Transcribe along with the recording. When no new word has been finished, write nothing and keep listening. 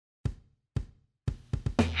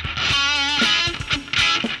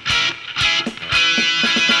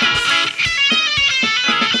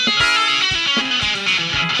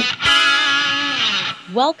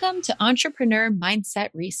Welcome to Entrepreneur Mindset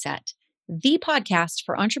Reset, the podcast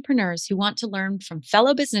for entrepreneurs who want to learn from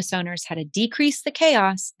fellow business owners how to decrease the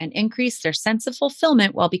chaos and increase their sense of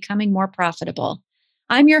fulfillment while becoming more profitable.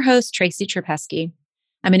 I'm your host, Tracy Trapesky.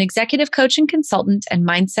 I'm an executive coach and consultant and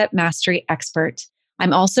mindset mastery expert.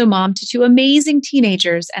 I'm also mom to two amazing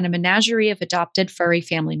teenagers and a menagerie of adopted furry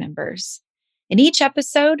family members. In each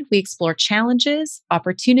episode, we explore challenges,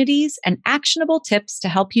 opportunities, and actionable tips to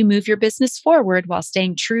help you move your business forward while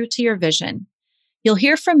staying true to your vision. You'll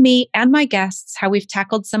hear from me and my guests how we've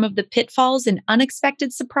tackled some of the pitfalls and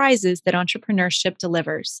unexpected surprises that entrepreneurship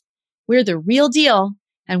delivers. We're the real deal,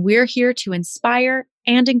 and we're here to inspire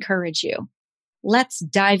and encourage you. Let's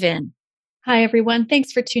dive in. Hi, everyone.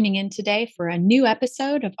 Thanks for tuning in today for a new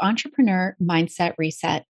episode of Entrepreneur Mindset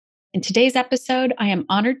Reset. In today's episode, I am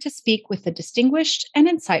honored to speak with the distinguished and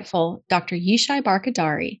insightful Dr. Yishai Bar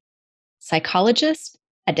Kadari, psychologist,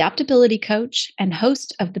 adaptability coach, and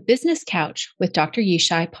host of the Business Couch with Dr.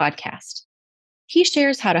 Yishai podcast. He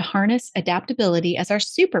shares how to harness adaptability as our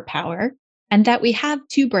superpower and that we have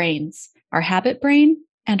two brains, our habit brain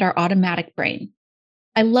and our automatic brain.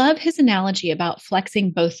 I love his analogy about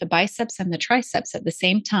flexing both the biceps and the triceps at the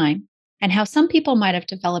same time, and how some people might have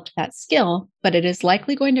developed that skill, but it is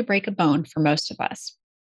likely going to break a bone for most of us.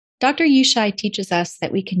 Dr. Yishai teaches us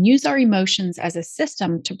that we can use our emotions as a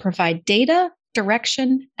system to provide data,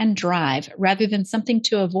 direction, and drive rather than something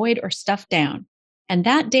to avoid or stuff down. And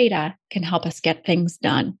that data can help us get things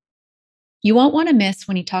done. You won't want to miss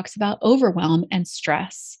when he talks about overwhelm and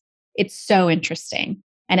stress. It's so interesting,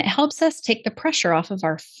 and it helps us take the pressure off of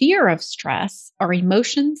our fear of stress, our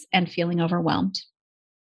emotions, and feeling overwhelmed.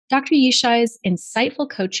 Dr. Yishai's insightful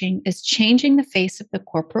coaching is changing the face of the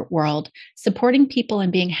corporate world, supporting people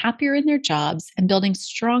in being happier in their jobs and building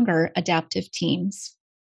stronger adaptive teams.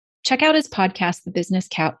 Check out his podcast, The Business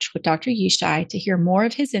Couch with Dr. Yishai, to hear more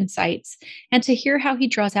of his insights and to hear how he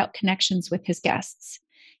draws out connections with his guests.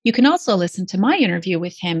 You can also listen to my interview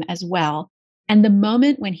with him as well, and the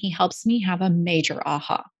moment when he helps me have a major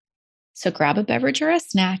aha. So grab a beverage or a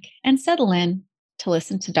snack and settle in to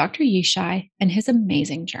listen to Dr. Yishai and his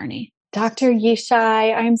amazing journey. Dr.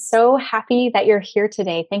 Yishai, I'm so happy that you're here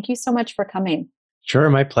today. Thank you so much for coming. Sure,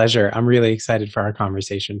 my pleasure. I'm really excited for our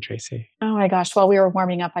conversation, Tracy. Oh my gosh, while we were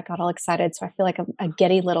warming up, I got all excited. So I feel like a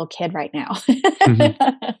giddy little kid right now.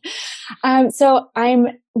 So I'm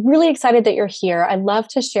really excited that you're here. I'd love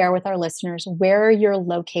to share with our listeners where you're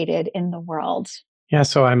located in the world. Yeah,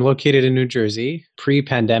 so I'm located in New Jersey.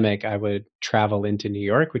 Pre-pandemic, I would travel into New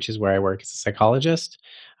York, which is where I work as a psychologist,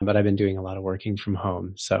 but I've been doing a lot of working from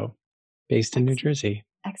home. So based in New Jersey.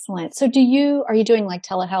 Excellent. So are you doing like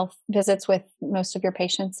telehealth visits with most of your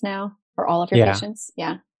patients now, or all of your patients?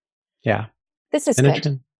 Yeah. Yeah. This is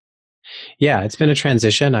good. Yeah, it's been a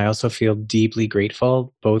transition. I also feel deeply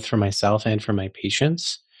grateful, both for myself and for my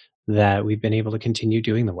patients, that we've been able to continue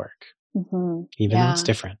doing the work, even though it's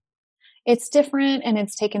different. It's different and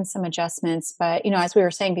it's taken some adjustments, but as we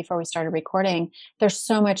were saying before we started recording, there's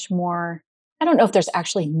so much more. I don't know if there's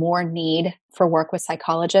actually more need for work with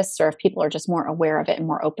psychologists or if people are just more aware of it and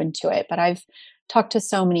more open to it. But I've talked to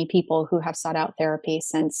so many people who have sought out therapy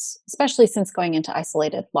especially since going into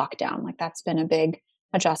isolated lockdown. Like that's been a big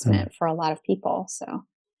adjustment for a lot of people. So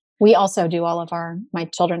we also do my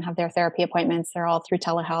children have their therapy appointments. They're all through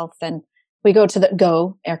telehealth, and we go to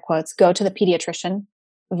the air quotes, go to the pediatrician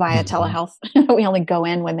via telehealth. We only go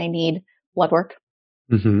in when they need blood work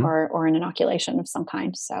or an inoculation of some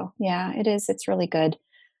kind. So yeah, it's really good.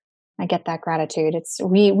 I get that gratitude.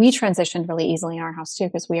 We transitioned really easily in our house too,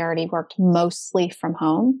 because we already worked mostly from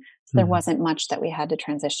home. So there wasn't much that we had to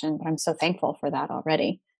transition, but I'm so thankful for that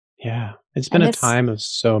already. Yeah. It's been a time of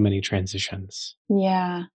so many transitions.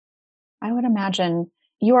 Yeah. I would imagine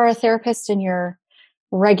you are a therapist in your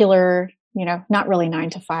regular, not really 9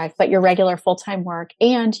 to 5, but your regular full-time work,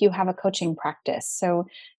 and you have a coaching practice. So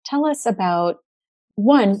tell us about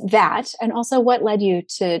that, and also what led you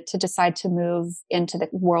to decide to move into the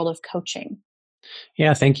world of coaching.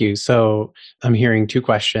 Yeah, thank you. So I'm hearing two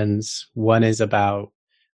questions. One is about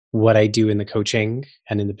what I do in the coaching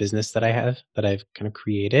and in the business that I've kind of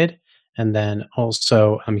created. And then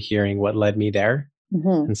also I'm hearing what led me there.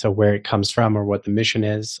 And so where it comes from or what the mission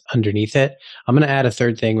is underneath it. I'm going to add a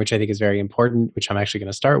third thing, which I think is very important, which I'm actually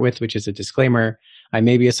going to start with, which is a disclaimer. I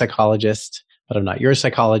may be a psychologist, but I'm not your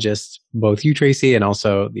psychologist, both you, Tracy, and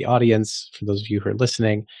also the audience, for those of you who are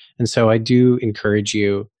listening. And so I do encourage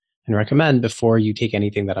you and recommend, before you take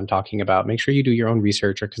anything that I'm talking about, make sure you do your own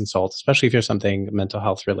research or consult, especially if there's something mental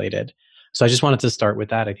health related. So I just wanted to start with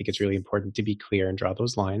that. I think it's really important to be clear and draw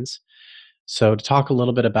those lines. So to talk a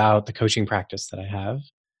little bit about the coaching practice that I have.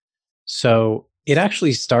 So It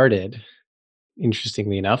actually started,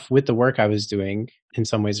 interestingly enough, with the work I was doing. In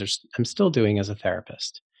some ways, I'm still doing as a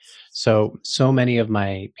therapist. So many of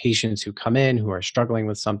my patients who come in who are struggling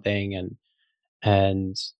with something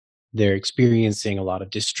and they're experiencing a lot of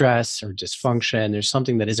distress or dysfunction. There's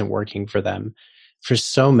something that isn't working for them. For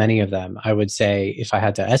so many of them, I would say if I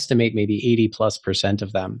had to estimate, maybe 80+%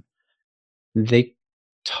 of them, they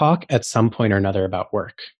talk at some point or another about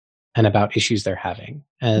work and about issues they're having.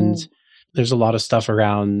 And Mm, there's a lot of stuff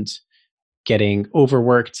around getting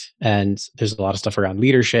overworked, and there's a lot of stuff around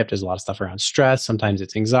leadership. There's a lot of stuff around stress. Sometimes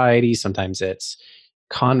it's anxiety, sometimes it's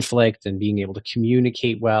conflict and being able to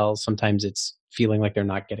communicate well. Sometimes it's feeling like they're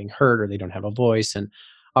not getting heard or they don't have a voice. And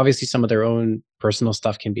obviously, some of their own personal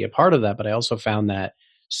stuff can be a part of that. But I also found that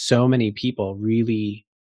so many people really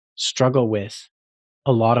struggle with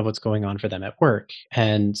a lot of what's going on for them at work.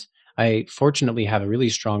 And I fortunately have a really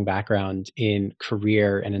strong background in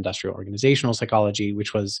career and industrial organizational psychology,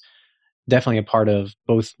 which was definitely a part of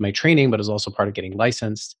both my training, but is also part of getting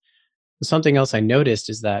licensed. Something else I noticed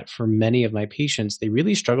is that for many of my patients, they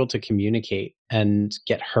really struggle to communicate and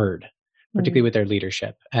get heard, particularly mm, with their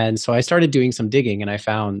leadership. And so I started doing some digging and I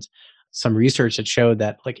found some research that showed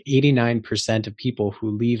that like 89% of people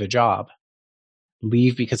who leave a job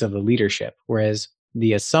leave because of the leadership. Whereas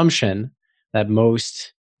the assumption that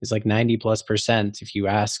most is like 90+%, if you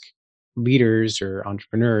ask leaders or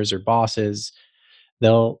entrepreneurs or bosses,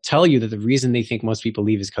 they'll tell you that the reason they think most people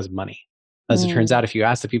leave is because of money. As it turns mm, out, if you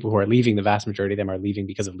ask the people who are leaving, the vast majority of them are leaving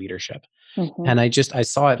because of leadership. mhm, And I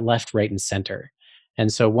saw it left, right, and center.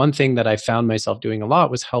 And so one thing that I found myself doing a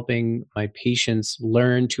lot was helping my patients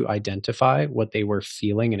learn to identify what they were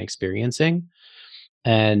feeling and experiencing,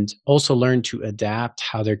 and also learn to adapt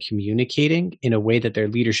how they're communicating in a way that their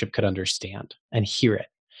leadership could understand and hear it.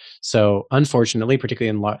 So, unfortunately,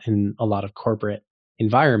 particularly in a lot of corporate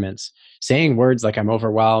environments, saying words like "I'm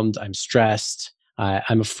overwhelmed," "I'm stressed,"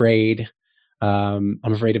 I'm afraid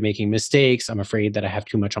of making mistakes," "I'm afraid that I have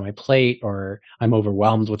too much on my plate," or "I'm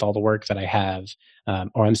overwhelmed with all the work that I have,"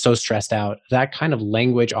 or "I'm so stressed out." That kind of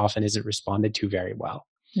language often isn't responded to very well.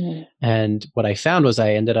 mm, And what I found was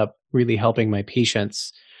I ended up really helping my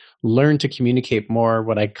patients learn to communicate more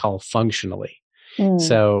what I call functionally.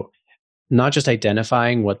 mm, So, not just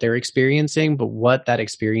identifying what they're experiencing, but what that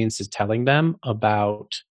experience is telling them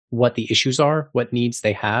about what the issues are, what needs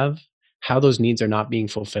they have, how those needs are not being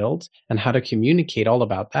fulfilled, and how to communicate all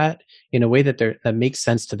about that in a way that makes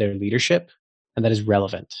sense to their leadership and that is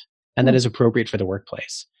relevant and that mm, is appropriate for the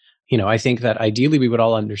workplace. I think that ideally we would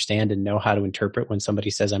all understand and know how to interpret when somebody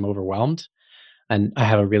says I'm overwhelmed. And I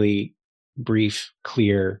have a really brief,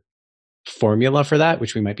 clear formula for that,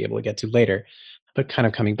 which we might be able to get to later. But kind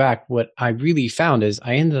of coming back, what I really found is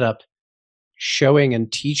I ended up showing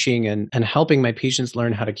and teaching and helping my patients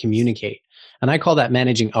learn how to communicate. And I call that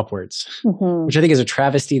managing upwards, mhm, which I think is a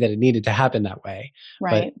travesty that it needed to happen that way.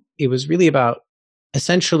 But right. it was really about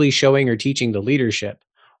essentially showing or teaching the leadership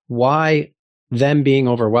why them being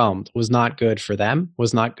overwhelmed was not good for them,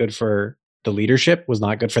 was not good for the leadership, was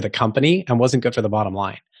not good for the company, and wasn't good for the bottom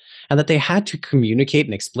line. And that they had to communicate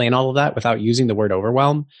and explain all of that without using the word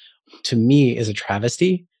overwhelm, to me, is a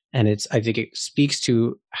travesty. And I think it speaks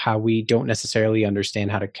to how we don't necessarily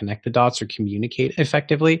understand how to connect the dots or communicate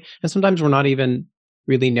effectively. And sometimes we're not even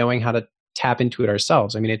really knowing how to tap into it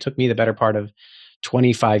ourselves. I mean, it took me the better part of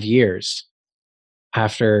 25 years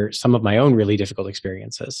after some of my own really difficult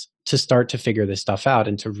experiences to start to figure this stuff out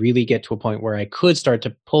and to really get to a point where I could start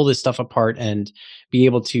to pull this stuff apart and be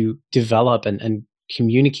able to develop and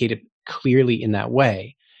communicate it clearly in that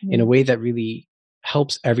way, in a Mm, way that really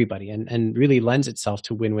helps everybody and really lends itself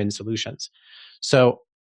to win-win solutions. So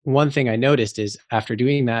one thing I noticed is after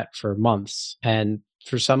doing that for months, and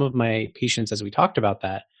for some of my patients, as we talked about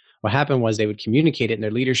that, what happened was they would communicate it and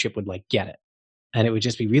their leadership would like get it, and it would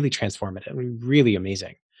just be really transformative, really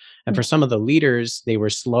amazing. And for mm, some of the leaders, they were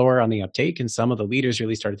slower on the uptake, and some of the leaders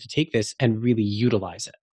really started to take this and really utilize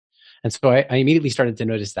it. And so I immediately started to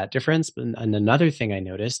notice that difference. And another thing I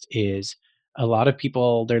noticed is a lot of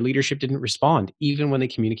people, their leadership didn't respond, even when they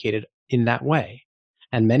communicated in that way.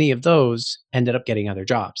 And many of those ended up getting other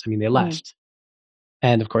jobs. I mean, they mm, left.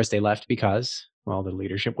 And of course, they left because, well, the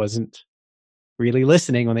leadership wasn't really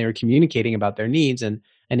listening when they were communicating about their needs, and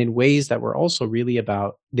in ways that were also really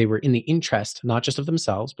about, they were in the interest not just of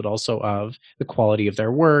themselves but also of the quality of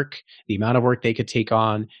their work, the amount of work they could take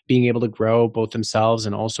on, being able to grow both themselves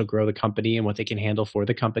and also grow the company and what they can handle for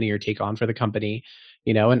the company or take on for the company,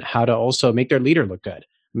 and how to also make their leader look good.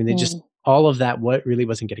 I mean, they just, mm, all of that, what really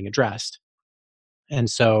wasn't getting addressed. And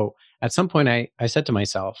so at some point I said to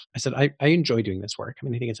myself, I said, I enjoy doing this work. I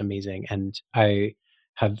mean, I think it's amazing. And I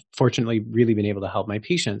have fortunately really been able to help my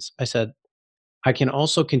patients. I said, I can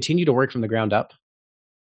also continue to work from the ground up,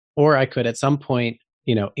 or I could at some point,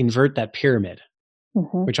 invert that pyramid,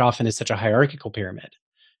 Mhm. which often is such a hierarchical pyramid.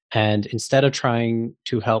 And instead of trying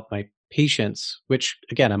to help my patients, which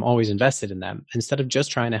again, I'm always invested in them, instead of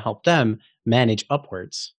just trying to help them manage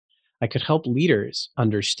upwards, I could help leaders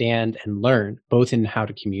understand and learn both in how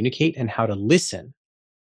to communicate and how to listen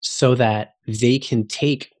so that they can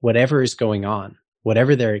take whatever is going on,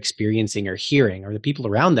 whatever they're experiencing or hearing, or the people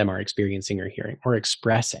around them are experiencing or hearing or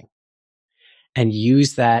expressing, and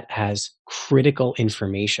use that as critical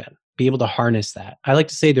information. Be able to harness that. I like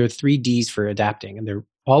to say there are 3 Ds for adapting, and they're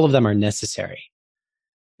all of them are necessary.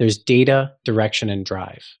 There's data, direction, and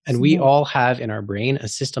drive. And we Mhm. all have in our brain a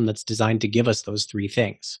system that's designed to give us those 3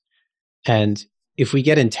 things. And if we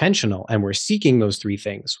get intentional and we're seeking those 3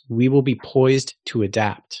 things, we will be poised to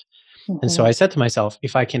adapt. And so Mhm. I said to myself,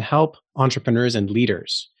 if I can help entrepreneurs and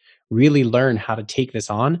leaders really learn how to take this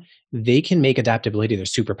on, they can make adaptability their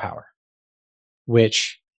superpower,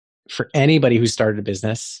 which for anybody who started a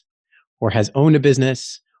business or has owned a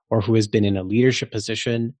business or who has been in a leadership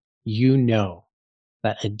position, you know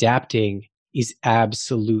that adapting is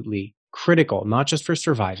absolutely critical, not just for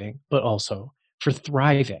surviving, but also for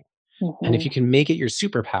thriving. And if Mhm. you can make it your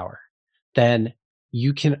superpower, then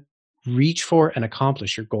you can reach for and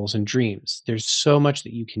accomplish your goals and dreams. There's so much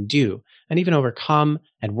that you can do and even overcome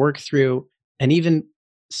and work through, and even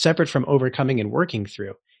separate from overcoming and working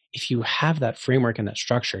through. If you have that framework and that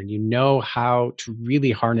structure and you know how to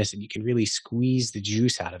really harness it, you can really squeeze the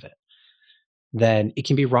juice out of it, then it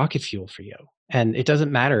can be rocket fuel for you. And it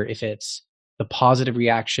doesn't matter if it's the positive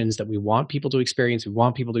reactions that we want people to experience. We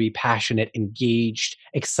want people to be passionate, engaged,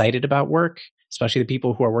 excited about work, especially the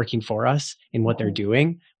people who are working for us in what they're Mhm.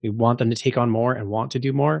 doing. We want them to take on more and want to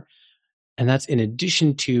do more. And that's in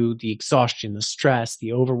addition to the exhaustion, the stress,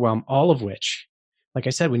 the overwhelm, all of which, like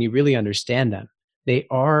I said, when you really understand them, they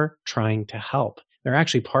are trying to help. They're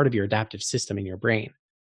actually part of your adaptive system in your brain.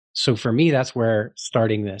 So for me, that's where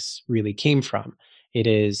starting this really came from. It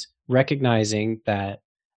is recognizing that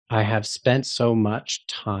I have spent so much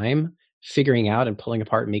time figuring out and pulling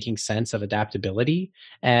apart and making sense of adaptability.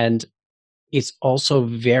 And it's also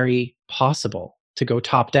very possible to go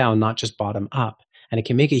top down, not just bottom up. And it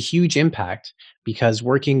can make a huge impact because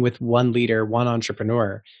working with one leader, one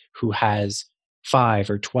entrepreneur who has 5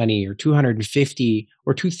 or 20 or 250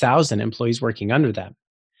 or 2,000 employees working under them,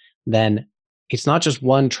 then it's not just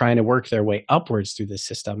one trying to work their way upwards through the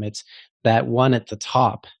system. It's that one at the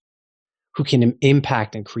top who can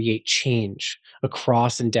impact and create change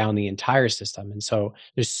across and down the entire system. And so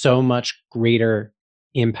there's so much greater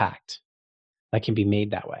impact that can be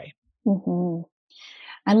made that way. Mhm.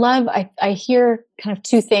 I hear kind of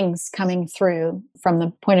two things coming through from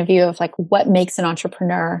the point of view of like what makes an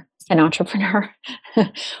entrepreneur an entrepreneur.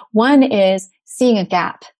 One is seeing a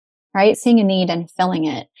gap, right? Seeing a need and filling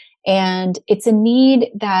it. And it's a need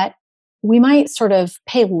that we might sort of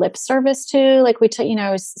pay lip service to. Like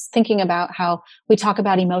I was thinking about how we talk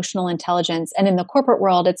about emotional intelligence. And in the corporate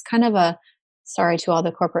world, it's kind of a, sorry to all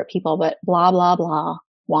the corporate people, but blah, blah, blah,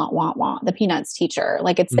 want, want, the peanuts teacher.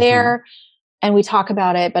 Like it's Hmm. there and we talk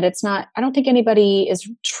about it, but it's not, I don't think anybody is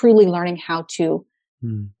truly learning how to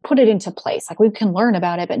put it into place. Like we can learn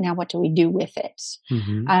about it, but now what do we do with it?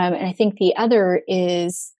 Mm-hmm. And I think the other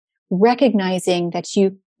is recognizing that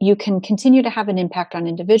you can continue to have an impact on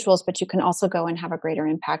individuals, but you can also go and have a greater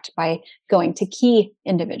impact by going to key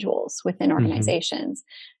individuals within Hmm. organizations.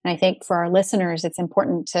 And I think for our listeners, it's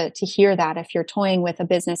important to hear that if you're toying with a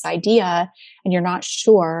business idea and you're not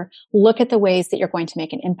sure, look at the ways that you're going to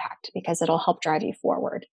make an impact because it'll help drive you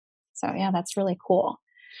forward. So yeah, that's really cool.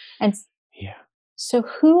 And Yeah. so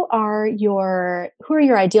who are your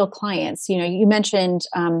ideal clients? You mentioned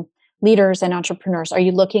leaders and entrepreneurs. Are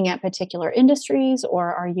you looking at particular industries,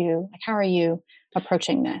 or are you like how are you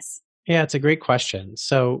approaching this? Yeah, it's a great question.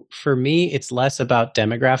 So for me, it's less about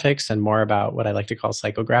demographics and more about what I like to call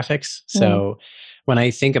psychographics. Mm, So when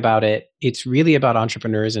I think about it, it's really about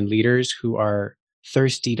entrepreneurs and leaders who are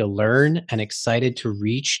thirsty to learn and excited to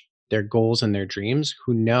reach their goals and their dreams,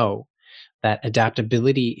 who know that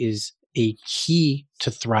adaptability is a key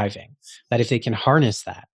to thriving. That if they can harness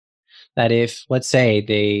that, that if, let's say,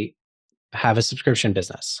 they have a subscription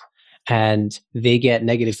business and they get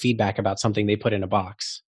negative feedback about something they put in a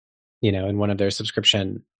box, in one of their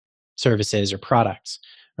subscription services or products,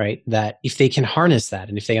 right? That if they can harness that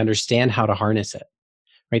and if they understand how to harness it,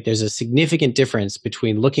 right? There's a significant difference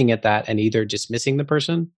between looking at that and either dismissing the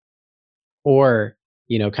person or,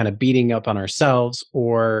 kind of beating up on ourselves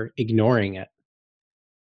or ignoring it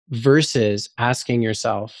versus asking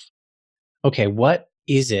yourself, okay, what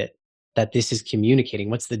is it that this is communicating?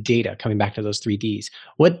 What's the data? Coming back to those 3 Ds.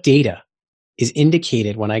 What data is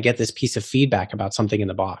indicated when I get this piece of feedback about something in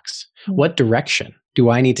the box? What direction do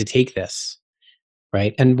I need to take this?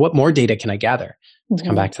 Right? And what more data can I gather? Let's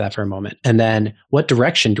come back to that for a moment. And then what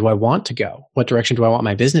direction do I want to go? What direction do I want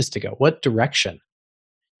my business to go? What direction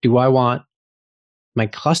do I want my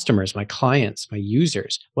customers, my clients, my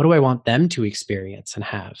users? What do I want them to experience and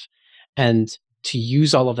have? And to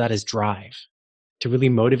use all of that as drive, to really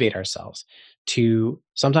motivate ourselves. To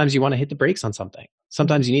sometimes you want to hit the brakes on something.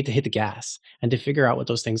 Sometimes you need to hit the gas, and to figure out what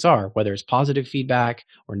those things are, whether it's positive feedback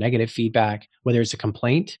or negative feedback, whether it's a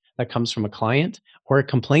complaint that comes from a client or a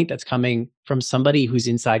complaint that's coming from somebody who's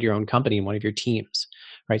inside your own company in one of your teams,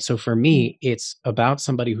 right? So for me, it's about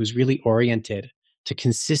somebody who's really oriented to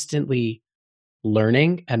consistently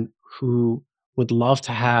learning and who would love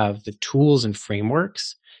to have the tools and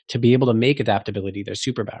frameworks to be able to make adaptability their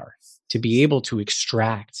superpower, to be able to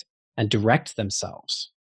extract and direct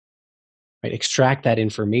themselves, right? Extract that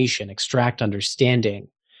information, extract understanding,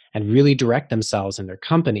 and really direct themselves and their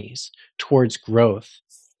companies towards growth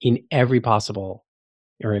in every possible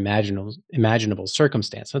or imaginable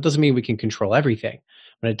circumstance. That doesn't mean we can control everything,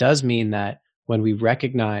 but it does mean that when we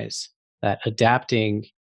recognize that adapting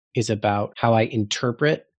is about how I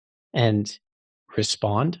interpret and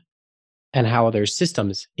respond, and how there's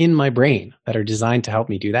systems in my brain that are designed to help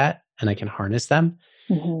me do that, and I can harness them,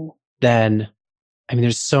 then I mean,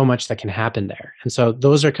 there's so much that can happen there. And so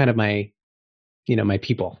those are kind of my, my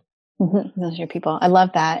people. Those are your people. I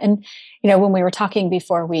love that. And, when we were talking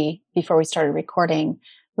before we started recording,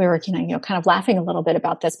 we were, kind of laughing a little bit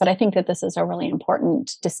about this, but I think that this is a really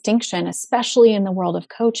important distinction, especially in the world of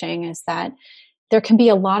coaching, is that there can be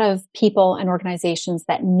a lot of people and organizations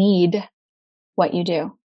that need what you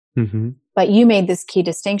do. But you made this key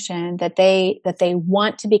distinction that they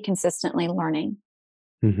want to be consistently learning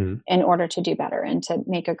in order to do better and to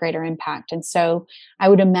make a greater impact. And so I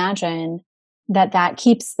would imagine that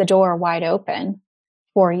keeps the door wide open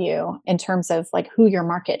for you in terms of like who your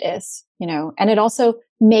market is, and it also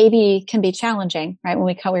maybe can be challenging, right?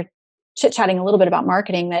 When we're chit-chatting a little bit about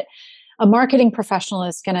marketing, that a marketing professional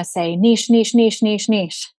is going to say niche, niche, niche, niche,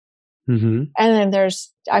 niche. And then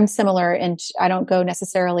I'm similar, and I don't go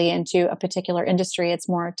necessarily into a particular industry. It's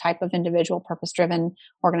more a type of individual, purpose-driven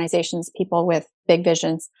organizations, people with big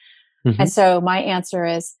visions. And so my answer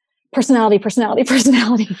is personality, personality,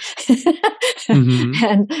 personality.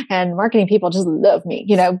 And marketing people just love me,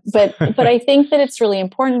 but I think that it's really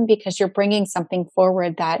important because you're bringing something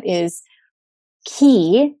forward that is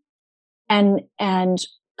key and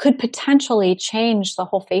could potentially change the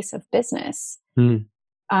whole face of business.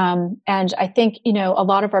 And I think, a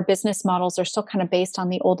lot of our business models are still kind of based on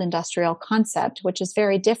the old industrial concept, which is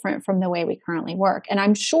very different from the way we currently work. And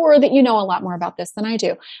I'm sure that you know a lot more about this than I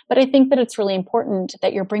do, but I think that it's really important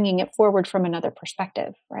that you're bringing it forward from another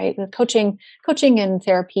perspective, right? The coaching and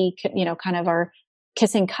therapy, kind of are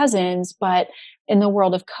kissing cousins, but in the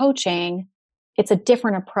world of coaching, it's a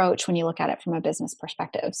different approach when you look at it from a business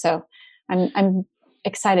perspective. So I'm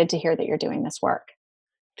excited to hear that you're doing this work.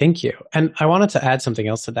 Thank you. And I wanted to add something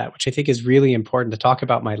else to that, which I think is really important, to talk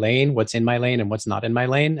about my lane, what's in my lane and what's not in my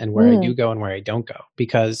lane, and where I do go and where I don't go.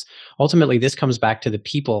 Because ultimately, this comes back to the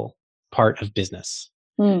people part of business.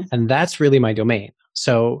 And that's really my domain.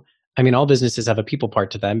 So, I mean, all businesses have a people part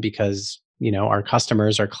to them because, our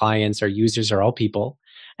customers, our clients, our users are all people.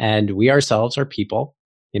 And we ourselves are people.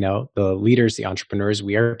 The leaders, the entrepreneurs,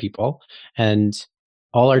 we are people. And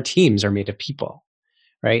all our teams are made of people,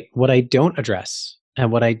 right? What I don't address and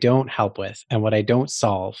what I don't help with and what I don't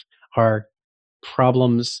solve are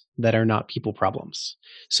problems that are not people problems.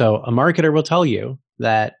 So a marketer will tell you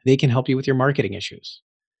that they can help you with your marketing issues,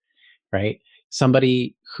 right?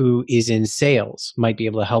 Somebody who is in sales might be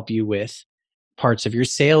able to help you with parts of your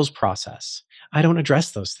sales process. I don't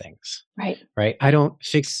address those things, right? I don't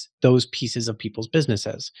fix those pieces of people's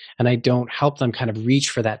businesses, and I don't help them kind of reach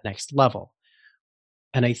for that next level.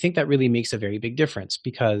 And I think that really makes a very big difference,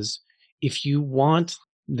 because if you want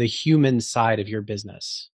the human side of your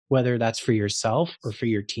business, whether that's for yourself or for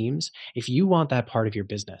your teams, if you want that part of your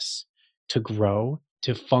business to grow,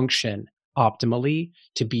 to function optimally,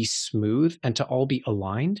 to be smooth, and to all be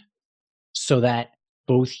aligned so that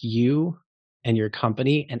both you and your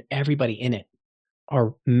company and everybody in it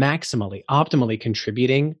are maximally, optimally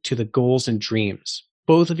contributing to the goals and dreams,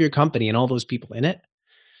 both of your company and all those people in it,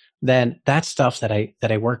 then that's stuff that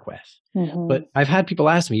I work with. But I've had people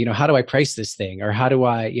ask me, how do I price this thing? Or how do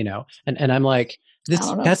I, and I'm like, I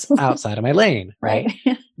don't know. That's outside of my lane, right?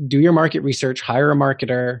 Right. Do your market research, hire a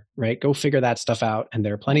marketer, right? Go figure that stuff out. And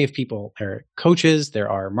there are plenty of people, there are coaches, there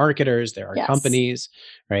are marketers, there are Yes. companies,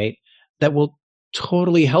 right? That will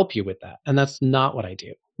totally help you with that. And that's not what I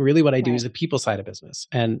do. Really, what I do is Right. the people side of business.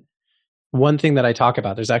 And one thing that I talk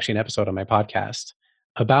about, there's actually an episode on my podcast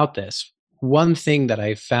about this. One thing that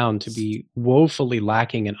I found to be woefully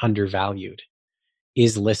lacking and undervalued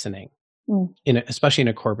is listening, Mm. especially in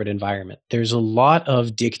a corporate environment. There's a lot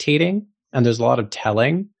of dictating and there's a lot of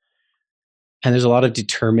telling and there's a lot of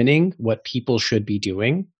determining what people should be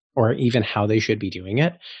doing or even how they should be doing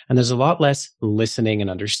it. And there's a lot less listening and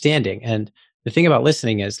understanding. And the thing about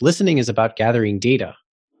listening is about gathering data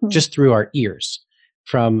Mm. just through our ears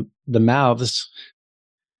from the mouths,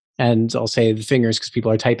 and I'll say the fingers because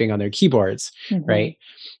people are typing on their keyboards, right?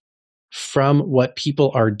 From what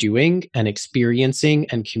people are doing and experiencing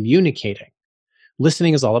and communicating.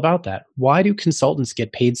 Listening is all about that. Why do consultants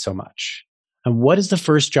get paid so much? And what is the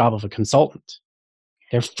first job of a consultant?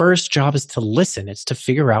 Their first job is to listen. It's to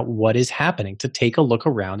figure out what is happening, to take a look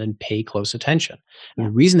around and pay close attention. And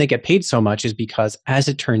the reason they get paid so much is because, as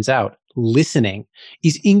it turns out, listening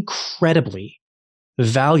is incredibly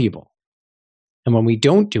valuable. And when we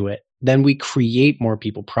don't do it, then we create more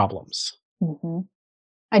people problems. Mm-hmm.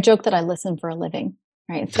 I joke that I listen for a living,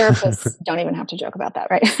 right? Therapists don't even have to joke about that,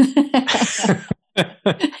 right?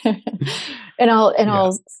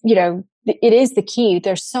 I'll, it is the key.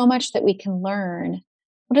 There's so much that we can learn.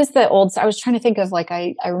 What is the old, I was trying to think of, like,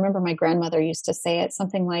 I remember my grandmother used to say it,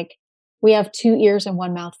 something like, we have 2 ears and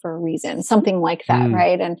 1 mouth for a reason, something like that.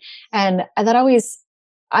 Right. And that always,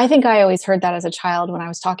 I think I always heard that as a child when I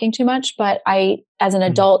was talking too much, but I, as an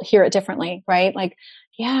adult, hear it differently, right? Like,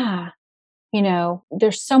 yeah,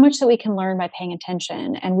 there's so much that we can learn by paying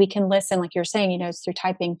attention, and we can listen, like you're saying, it's through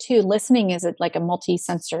typing too. Listening is like a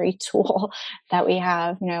multi-sensory tool that we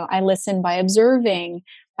have. I listen by observing,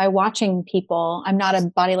 by watching people. I'm not a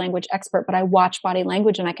body language expert, but I watch body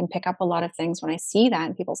language and I can pick up a lot of things when I see that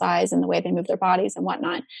in people's eyes and the way they move their bodies and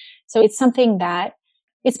whatnot. So it's something that,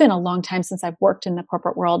 it's been a long time since I've worked in the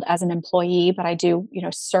corporate world as an employee, but I do,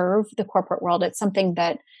 serve the corporate world. It's something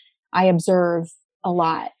that I observe a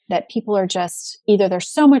lot, that people are just, either there's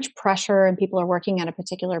so much pressure and people are working at a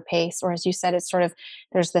particular pace, or as you said, it's sort of,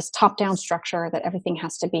 there's this top-down structure that everything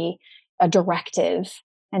has to be a directive.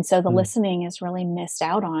 And so the listening is really missed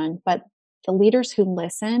out on. But the leaders who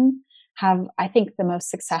listen have, I think, the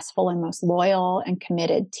most successful and most loyal and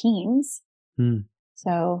committed teams.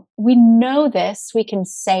 So we know this, we can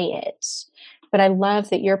say it, but I love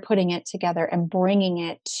that you're putting it together and bringing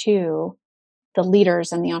it to the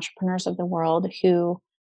leaders and the entrepreneurs of the world who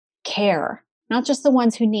care, not just the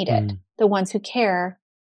ones who need it, the ones who care,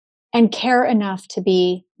 and care enough to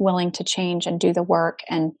be willing to change and do the work.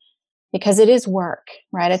 And because it is work,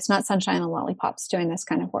 right? It's not sunshine and lollipops doing this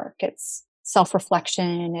kind of work. It's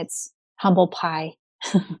self-reflection. It's humble pie,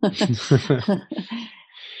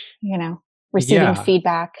 receiving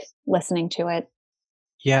feedback, listening to it.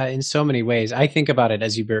 Yeah, in so many ways. I think about it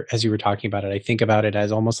as you were talking about it. I think about it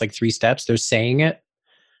as almost like 3 steps. There's saying it,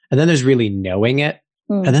 and then there's really knowing it,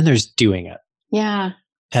 and then there's doing it. Yeah.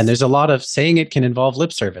 And there's a lot of saying it can involve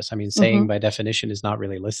lip service. I mean, saying by definition is not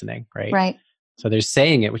really listening, right? Right. So there's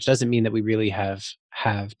saying it, which doesn't mean that we really have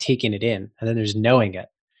taken it in. And then there's knowing it.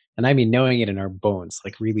 And I mean knowing it in our bones,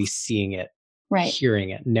 like really seeing it, hearing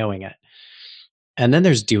it, knowing it. And then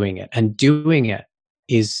there's doing it. And doing it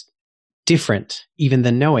is different even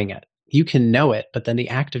than knowing it. You can know it, but then the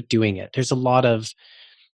act of doing it, there's a lot of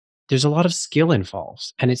skill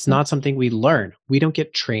involved, and it's not something we learn. We don't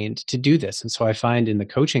get trained to do this. And so I find in the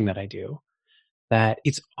coaching that I do that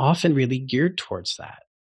it's often really geared towards that.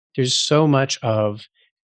 There's so much of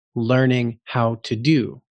learning how to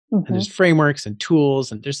do. And there's frameworks and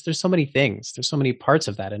tools, and there's so many things. There's so many parts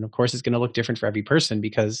of that. And of course, it's going to look different for every person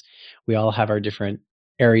because we all have our different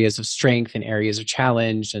areas of strength and areas of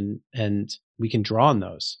challenge, and we can draw on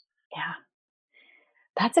those. Yeah.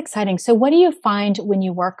 That's exciting. So what do you find when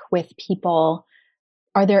you work with people?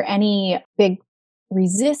 Are there any big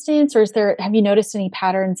resistance, or have you noticed any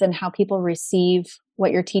patterns in how people receive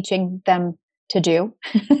what you're teaching them to do?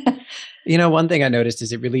 One thing I noticed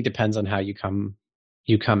is it really depends on how you come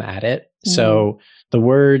at it. So the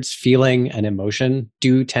words feeling and emotion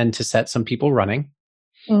do tend to set some people running.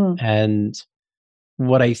 And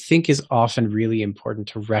what I think is often really important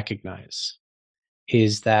to recognize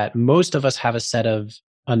is that most of us have a set of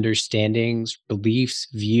understandings, beliefs,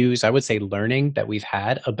 views, I would say learning that we've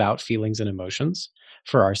had about feelings and emotions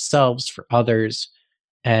for ourselves, for others,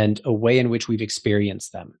 and a way in which we've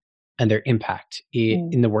experienced them and their impact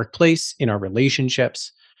in the workplace, in our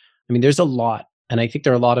relationships. I mean, there's a lot. And I think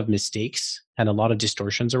there are a lot of mistakes and a lot of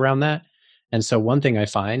distortions around that. And so one thing I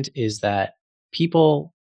find is that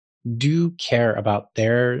people do care about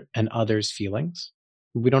their and others' feelings.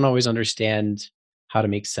 We don't always understand how to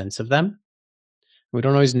make sense of them. We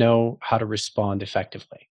don't always know how to respond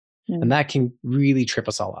effectively. And Mm. that can really trip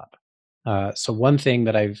us all up. So, one thing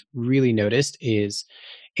that I've really noticed is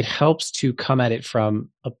it helps to come at it from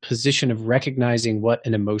a position of recognizing what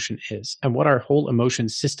an emotion is and what our whole emotion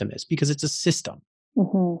system is, because it's a system.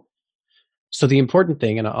 Mhm. So the important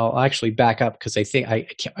thing, and I'll actually back up because I think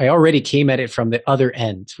I already came at it from the other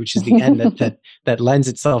end, which is the end that lends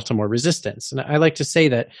itself to more resistance. And I like to say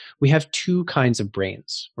that we have two kinds of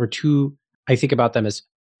brains, or two. I think about them as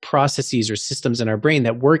processes or systems in our brain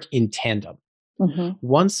that work in tandem. Mhm.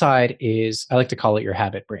 One side is, I like to call it your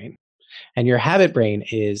habit brain, and your habit brain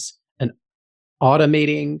is an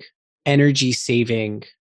automating, energy saving,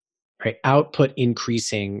 right, output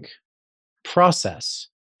increasing process.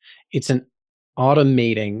 It's an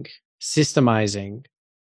automating, systemizing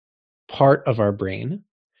part of our brain.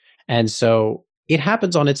 And so it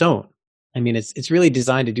happens on its own. I mean, it's really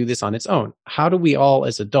designed to do this on its own. How do we all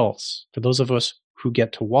as adults, for those of us who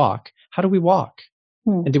get to walk, how do we walk?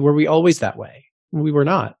 Hmm. And were we always that way? We were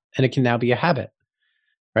not. And it can now be a habit,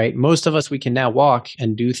 right? Most of us, we can now walk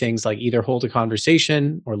and do things like either hold a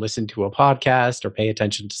conversation or listen to a podcast or pay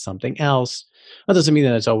attention to something else. That doesn't mean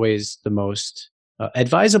that it's always the most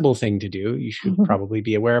advisable thing to do. You should probably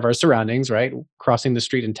be aware of our surroundings, right? Crossing the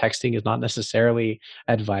street and texting is not necessarily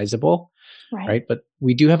advisable, Right. right? But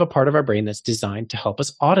we do have a part of our brain that's designed to help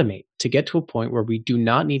us automate, to get to a point where we do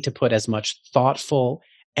not need to put as much thoughtful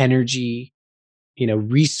energy,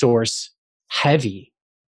 resource heavy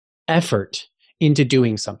effort into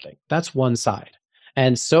doing something. That's one side.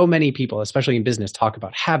 And so many people, especially in business, talk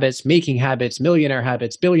about habits, making habits, millionaire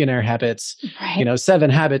habits, billionaire habits, Right. 7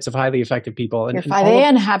 habits of highly effective people. Your And 5 all of,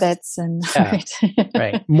 a.m. habits and yeah,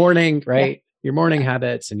 right. Morning, Yeah. right? Your morning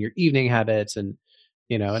habits and your evening habits and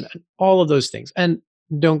all of those things. And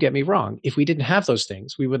don't get me wrong, if we didn't have those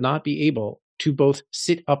things, we would not be able to both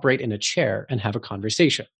sit upright in a chair and have a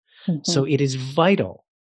conversation. So Mhm. it is vital.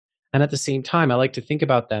 And at the same time, I like to think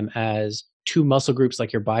about them as two muscle groups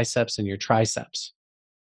like your biceps and your triceps.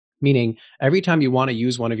 Meaning, every time you want to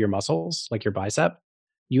use one of your muscles, like your bicep,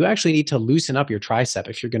 you actually need to loosen up your tricep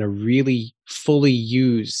if you're going to really fully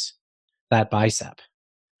use that bicep,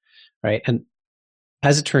 right? And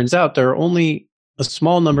as it turns out, there are only a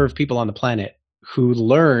small number of people on the planet who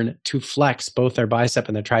learn to flex both their bicep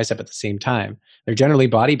and their tricep at the same time. They're generally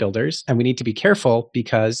bodybuilders, and we need to be careful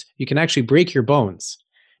because you can actually break your bones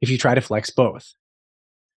if you try to flex both,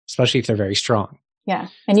 especially if they're very strong. Yeah.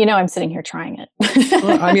 And I'm sitting here trying it.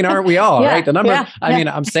 Well, I mean, aren't we all, right? Yeah. The number, Yeah. I mean,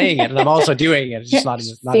 I'm saying it and I'm also doing it. It's just Yeah. not in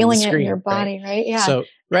the Feeling it in your screen, right? body, right? Yeah. So,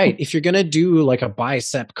 right, if you're going to do like a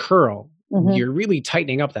bicep curl, Mhm. you're really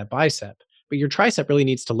tightening up that bicep, but your tricep really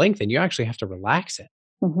needs to lengthen. You actually have to relax it.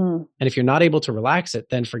 Mhm. And if you're not able to relax it,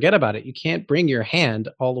 then forget about it. You can't bring your hand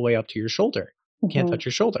all the way up to your shoulder. You can't Mhm. touch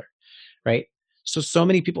your shoulder, right? So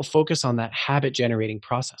many people focus on that habit generating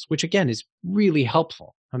process, which again is really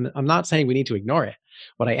helpful. I'm not saying we need to ignore it.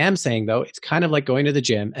 What I am saying though, it's kind of like going to the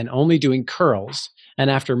gym and only doing curls. And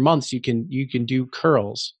after months, you can do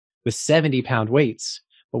curls with 70-pound weights.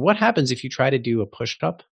 But what happens if you try to do a push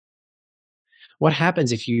up? What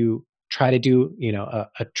happens if you try to do,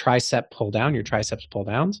 a tricep pull down, your triceps pull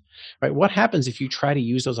downs, right? What happens if you try to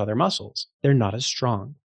use those other muscles? They're not as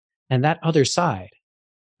strong. And that other side,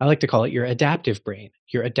 I like to call it your adaptive brain.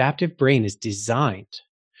 Your adaptive brain is designed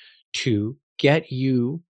to get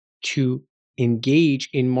you to engage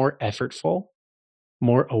in more effortful,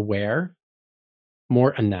 more aware,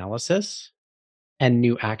 more analysis, and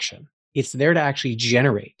new action. It's there to actually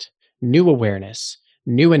generate new awareness,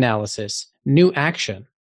 new analysis, new action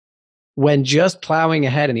when just plowing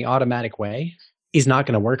ahead in the automatic way is not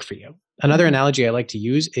going to work for you. Another Mhm. analogy I like to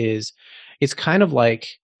use is it's kind of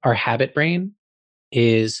like our habit brain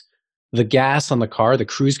is the gas on the car, the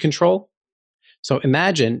cruise control. So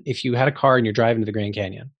imagine if you had a car and you're driving to the Grand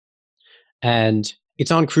Canyon and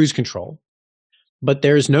it's on cruise control, but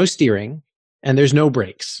there's no steering and there's no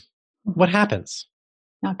brakes. What Mhm. happens?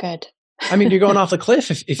 Not good. I mean, you're going off the cliff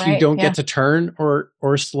if you Right. don't Yeah. get to turn or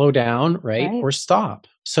slow down, right? Right. Or stop.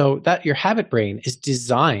 So that your habit brain is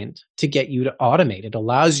designed to get you to automate. It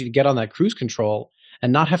allows you to get on that cruise control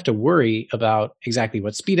and not have to worry about exactly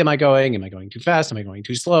what speed am I going? Am I going too fast? Am I going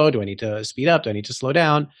too slow? Do I need to speed up? Do I need to slow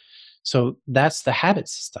down? So that's the habit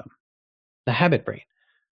system, the habit brain.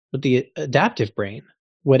 But the adaptive brain,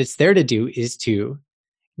 what it's there to do is to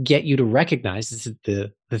get you to recognize this is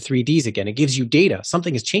the 3Ds again. It gives you data.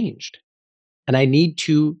 Something has changed. And I need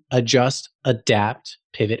to adjust, adapt,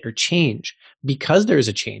 pivot, or change because there's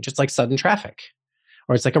a change. It's like sudden traffic,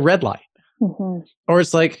 or it's like a red light, or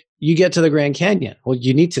it's like you get to the Grand Canyon. Well,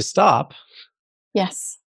 you need to stop.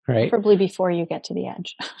 Yes. Right. Preferably before you get to the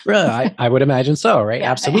edge. I would imagine so, right?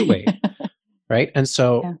 Yeah. Absolutely. Right. And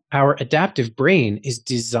so our adaptive brain is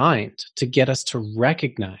designed to get us to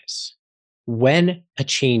recognize when a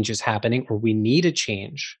change is happening or we need a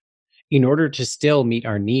change in order to still meet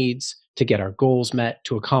our needs, to get our goals met,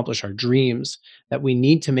 to accomplish our dreams, that we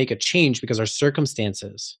need to make a change because our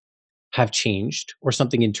circumstances have changed or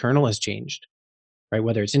something internal has changed, right?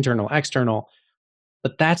 Whether it's internal, external,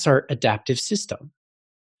 but that's our adaptive system.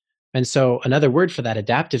 And so another word for that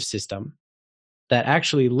adaptive system that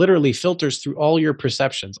actually literally filters through all your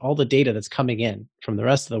perceptions, all the data that's coming in from the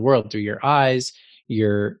rest of the world through your eyes,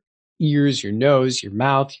 your ears, your nose, your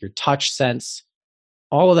mouth, your touch sense.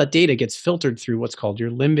 All of that data gets filtered through what's called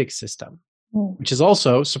your limbic system, which is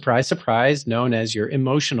also, surprise, surprise, known as your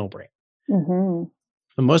emotional brain. And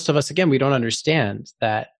most of us, again, we don't understand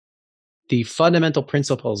that the fundamental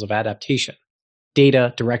principles of adaptation,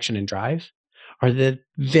 data, direction, and drive, are the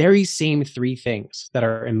very same three things that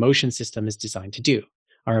our emotion system is designed to do.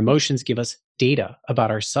 Our emotions give us data about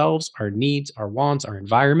ourselves, our needs, our wants, our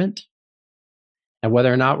environment, and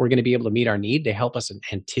whether or not we're going to be able to meet our need. They help us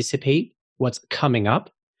anticipate what's coming up.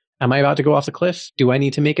 Am I about to go off the cliff? Do I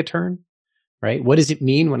need to make a turn? Right? What does it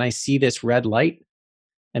mean when I see this red light?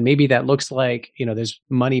 And maybe that looks like, there's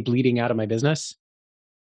money bleeding out of my business.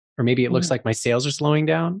 Or maybe it looks like my sales are slowing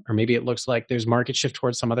down. Or maybe it looks like there's market shift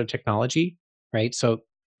towards some other technology. Right? So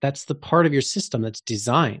that's the part of your system that's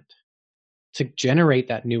designed to generate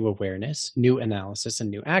that new awareness, new analysis, and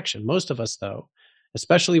new action. Most of us, though,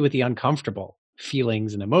 especially with the uncomfortable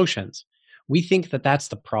feelings and emotions, we think that that's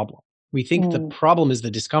the problem. We think the problem is the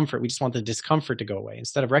discomfort. We just want the discomfort to go away.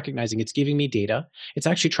 Instead of recognizing it's giving me data, it's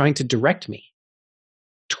actually trying to direct me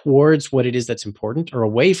towards what it is that's important or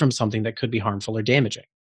away from something that could be harmful or damaging.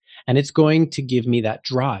 And it's going to give me that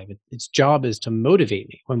drive. Its job is to motivate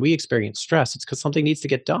me. When we experience stress, it's because something needs to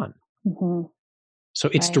get done. So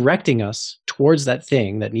it's directing us towards that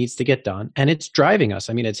thing that needs to get done. And it's driving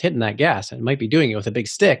us. I mean, it's hitting that gas and it might be doing it with a big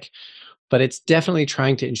stick, but it's definitely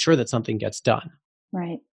trying to ensure that something gets done.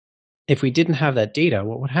 Right. If we didn't have that data,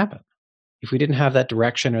 what would happen? If we didn't have that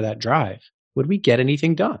direction or that drive, would we get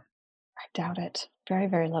anything done? I doubt it. Very,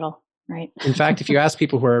 very little. Right. In fact, if you ask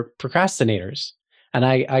people who are procrastinators, and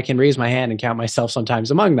I can raise my hand and count myself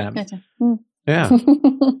sometimes among them. Yeah.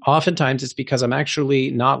 Oftentimes it's because I'm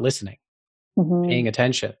actually not listening, paying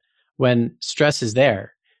attention. When stress is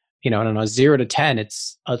there, and on a 0 to 10,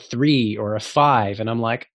 it's a 3 or a 5. And I'm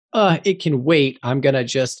like, it can wait. I'm going to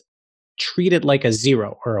just treat it like a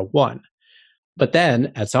 0 or a 1. But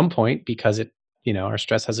then at some point, because our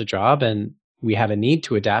stress has a job and we have a need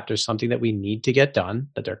to adapt or something that we need to get done,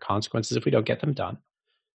 that there are consequences if we don't get them done.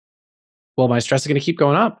 Well, my stress is going to keep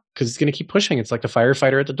going up because it's going to keep pushing. It's like the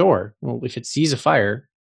firefighter at the door. Well, if it sees a fire,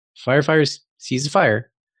 firefighters sees a fire,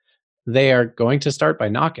 they are going to start by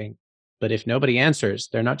knocking. But if nobody answers,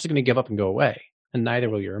 they're not just going to give up and go away. And neither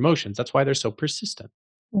will your emotions. That's why they're so persistent.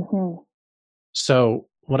 So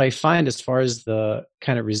what I find as far as the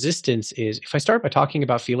kind of resistance is, if I start by talking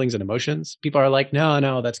about feelings and emotions, people are like,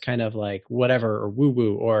 no, that's kind of like whatever, or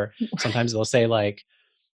woo-woo. Or sometimes they'll say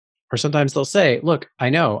look, I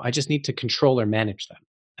know, I just need to control or manage them.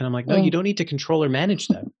 And I'm like, no, you don't need to control or manage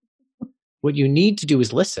them. What you need to do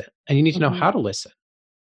is listen, and you need to know how to listen.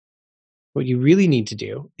 What you really need to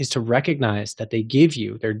do is to recognize that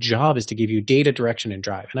their job is to give you data, direction, and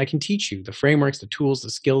drive. And I can teach you the frameworks, the tools, the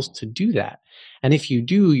skills to do that. And if you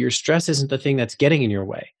do, your stress isn't the thing that's getting in your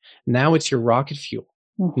way. Now it's your rocket fuel.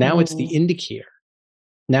 Now it's the indicator.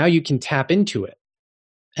 Now you can tap into it.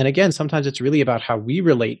 And again, sometimes it's really about how we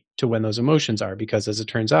relate to when those emotions are, because as it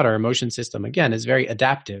turns out, our emotion system, again, is very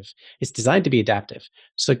adaptive. It's designed to be adaptive.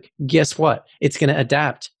 So guess what? It's going to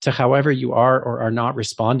adapt to however you are or are not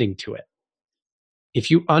responding to it. If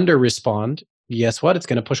you under-respond, guess what? It's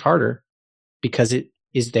going to push harder because it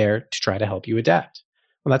is there to try to help you adapt.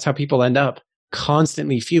 Well, that's how people end up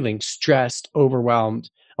constantly feeling stressed, overwhelmed,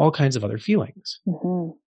 all kinds of other feelings.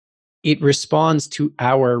 It responds to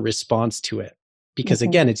our response to it. Because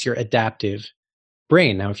again, it's your adaptive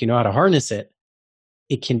brain. Now, if you know how to harness it,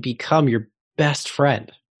 it can become your best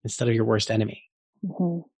friend instead of your worst enemy.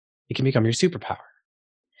 It can become your superpower.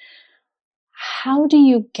 How do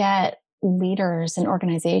you get leaders and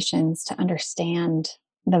organizations to understand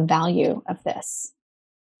the value of this?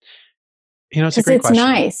 It's a great question. It's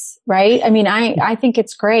nice, right? I mean, I think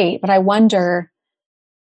it's great, but I wonder,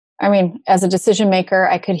 as a decision maker,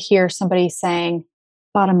 I could hear somebody saying,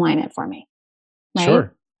 bottom line it for me. right?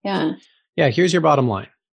 Sure. Yeah. Yeah. Here's your bottom line.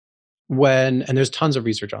 And there's tons of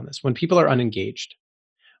research on this, when people are unengaged,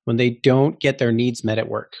 when they don't get their needs met at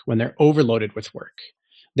work, when they're overloaded with work,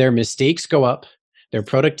 their mistakes go up, their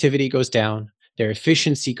productivity goes down, their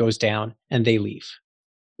efficiency goes down, and they leave.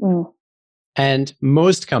 Mm. And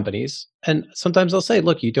most companies, and sometimes they'll say,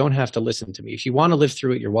 look, you don't have to listen to me. If you want to live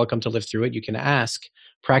through it, you're welcome to live through it. You can ask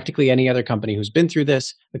practically any other company who's been through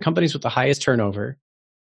this. The companies with the highest turnover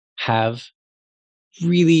have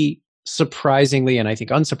really surprisingly, and I think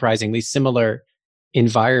unsurprisingly, similar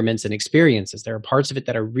environments and experiences. There are parts of it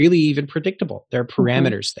that are really even predictable. There are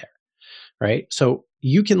parameters there, right? So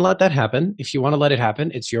you can let that happen. If you want to let it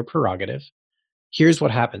happen, it's your prerogative. Here's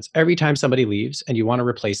what happens. Every time somebody leaves and you want to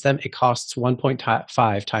replace them, it costs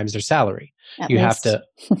 1.5 times their salary. At You have least. to,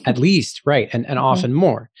 at least, right? And often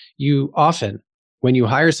more. You often, when you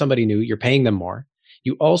hire somebody new, you're paying them more.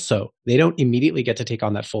 You also, they don't immediately get to take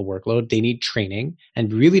on that full workload. They need training.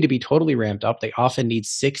 And really, to be totally ramped up, they often need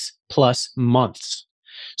 6+ months.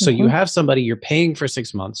 So you have somebody you're paying for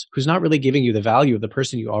 6 months who's not really giving you the value of the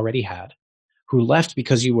person you already had, who left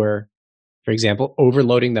because you were, for example,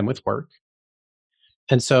 overloading them with work.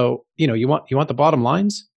 And so, you want the bottom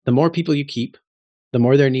lines. The more people you keep, the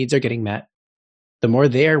more their needs are getting met, the more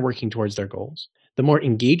they're working towards their goals, the more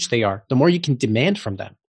engaged they are, the more you can demand from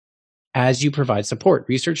them as you provide support.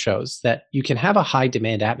 Research shows that you can have a high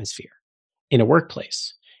demand atmosphere in a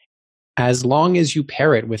workplace. As long as you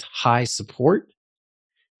pair it with high support,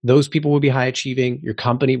 those people will be high achieving, your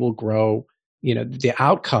company will grow. The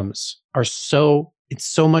outcomes are it's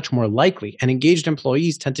so much more likely. And engaged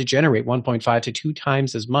employees tend to generate 1.5 to 2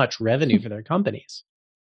 times as much revenue for their companies.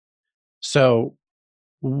 So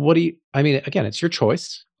again, it's your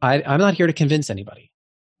choice. I'm not here to convince anybody.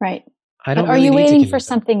 Right. I don't But are really you need to waiting for convince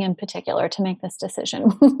them. something in particular to make this decision?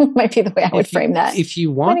 Might be the way I would frame that. If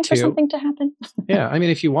you want Waiting to, for something to happen. yeah, I mean,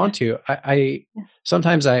 if you want to,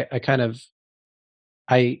 sometimes I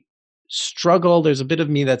struggle. There's a bit of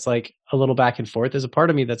me that's like a little back and forth. There's a part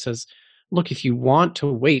of me that says, look, if you want to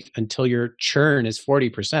wait until your churn is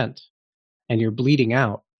 40% and you're bleeding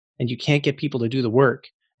out and you can't get people to do the work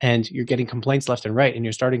and you're getting complaints left and right and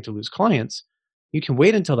you're starting to lose clients, you can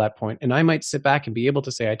wait until that point. And I might sit back and be able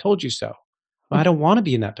to say, I told you so. But I don't want to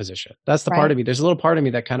be in that position. That's the part of me. There's a little part of me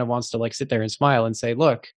that kind of wants to like sit there and smile and say,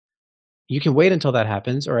 look, you can wait until that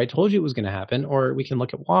happens, or I told you it was going to happen, or we can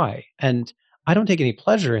look at why. And I don't take any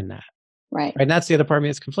pleasure in that. Right. And that's the other part of me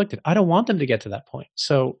that's conflicted. I don't want them to get to that point.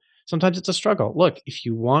 So sometimes it's a struggle. Look, if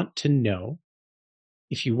you want to know,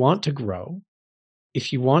 if you want to grow,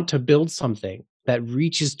 if you want to build something that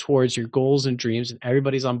reaches towards your goals and dreams and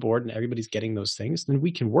everybody's on board and everybody's getting those things, then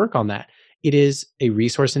we can work on that. It is a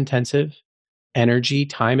resource intensive, energy,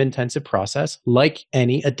 time intensive process, like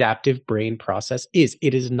any adaptive brain process is.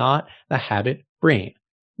 It is not the habit brain.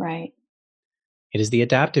 Right. It is the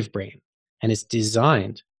adaptive brain. And it's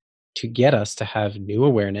designed to get us to have new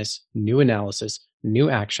awareness, new analysis, new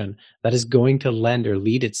action that is going to lend or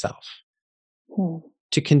lead itself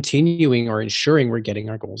to continuing or ensuring we're getting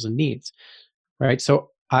our goals and needs. Right. So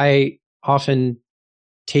I often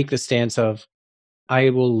take the stance of, I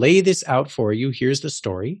will lay this out for you. Here's the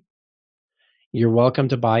story. You're welcome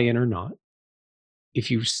to buy in or not. If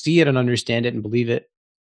you see it and understand it and believe it,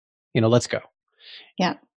 let's go.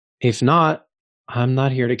 Yeah. If not, I'm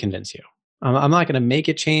not here to convince you. I'm not going to make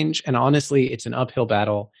it change. And honestly, it's an uphill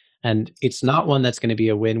battle. And it's not one that's going to be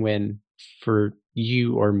a win-win for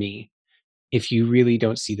you or me if you really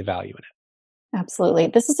don't see the value in it. Absolutely.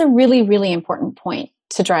 This is a really, really important point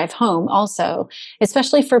to drive home also,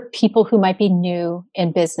 especially for people who might be new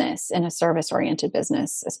in business, in a service-oriented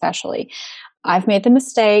business, especially. I've made the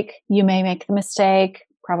mistake. You may make the mistake.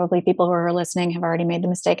 Probably people who are listening have already made the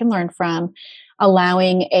mistake and learned from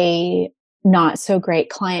allowing a not so great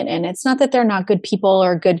client in. It's not that they're not good people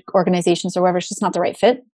or good organizations or whatever, it's just not the right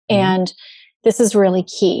fit. Mm-hmm. And this is really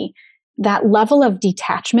key. That level of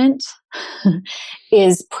detachment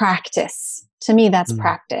is practice. To me, that's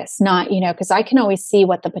practice, not, because I can always see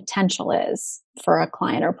what the potential is for a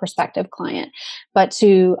client or prospective client, but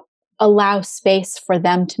to allow space for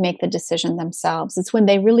them to make the decision themselves. It's when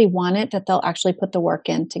they really want it that they'll actually put the work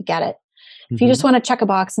in to get it. If you just want to check a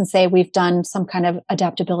box and say, we've done some kind of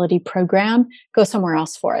adaptability program, go somewhere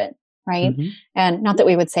else for it, right? And not that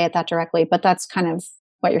we would say it that directly, but that's kind of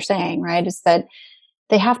what you're saying, right? Is that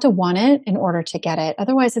they have to want it in order to get it.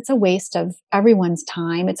 Otherwise, it's a waste of everyone's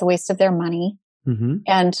time. It's a waste of their money.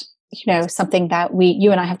 And, something that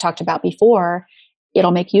you and I have talked about before,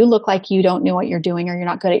 it'll make you look like you don't know what you're doing or you're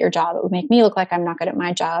not good at your job. It would make me look like I'm not good at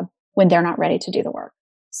my job when they're not ready to do the work.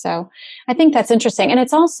 So I think that's interesting. And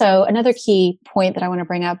it's also another key point that I want to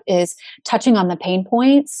bring up is touching on the pain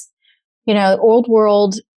points.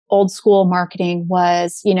 Old school marketing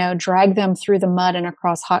was, drag them through the mud and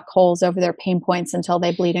across hot coals over their pain points until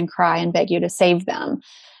they bleed and cry and beg you to save them.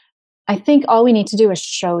 I think all we need to do is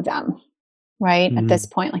show them, right? At this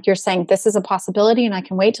point, like you're saying, this is a possibility and I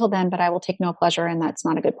can wait till then, but I will take no pleasure and that's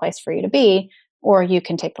not a good place for you to be. Or you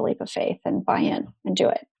can take the leap of faith and buy in and do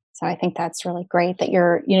it. So I think that's really great that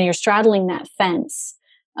you're straddling that fence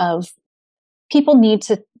of people need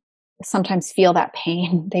to sometimes feel that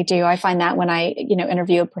pain. They do. I find that when I,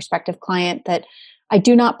 interview a prospective client that I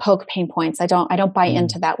do not poke pain points. I don't buy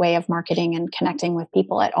into that way of marketing and connecting with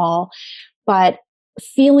people at all. But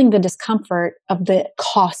feeling the discomfort of the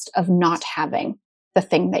cost of not having the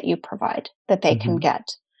thing that you provide that they can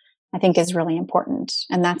get, I think is really important.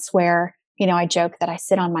 And that's where, I joke that I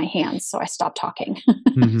sit on my hands, so I stop talking.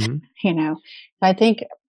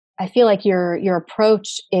 I feel like your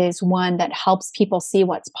approach is one that helps people see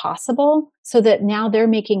what's possible so that now they're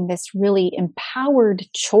making this really empowered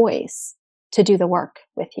choice to do the work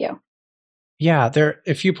with you. Yeah, there are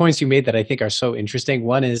a few points you made that I think are so interesting.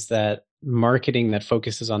 One is that marketing that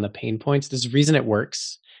focuses on the pain points, there's a reason it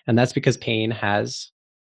works. And that's because pain has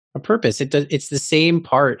a purpose. It's the same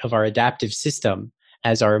part of our adaptive system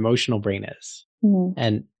as our emotional brain is.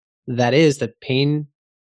 And that is that pain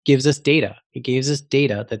gives us data. It gives us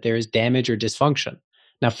data that there is damage or dysfunction.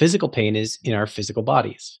 Now, physical pain is in our physical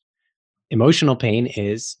bodies. Emotional pain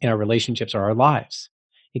is in our relationships or our lives.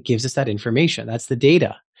 It gives us that information. That's the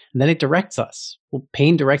data. And then it directs us. Well,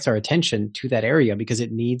 pain directs our attention to that area because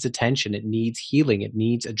it needs attention. It needs healing. It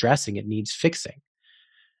needs addressing. It needs fixing.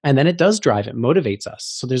 And then it does drive, it motivates us.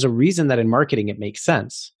 So there's a reason that in marketing it makes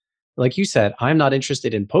sense. Like you said, I'm not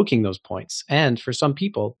interested in poking those points. And for some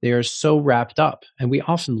people, they are so wrapped up. And we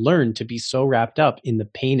often learn to be so wrapped up in the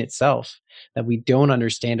pain itself that we don't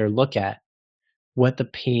understand or look at what the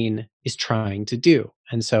pain is trying to do.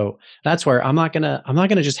 And so that's where I'm not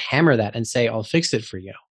gonna just hammer that and say, I'll fix it for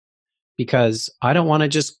you. Because I don't want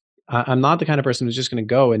to I'm not the kind of person who's just going to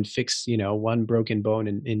go and fix, one broken bone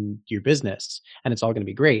in your business and it's all going to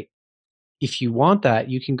be great. If you want that,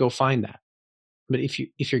 you can go find that. But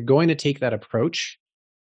if you're going to take that approach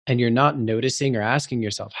and you're not noticing or asking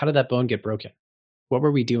yourself, how did that bone get broken? What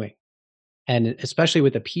were we doing? And especially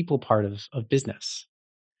with the people part of business,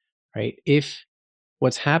 right? If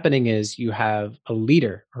what's happening is you have a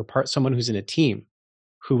leader or someone who's in a team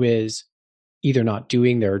who is either not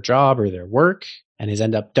doing their job or their work and is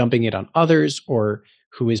end up dumping it on others, or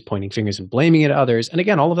who is pointing fingers and blaming it at others. And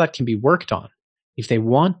again, all of that can be worked on if they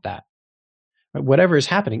want that. Right? Whatever is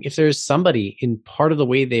happening, if there's somebody in part of the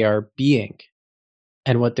way they are being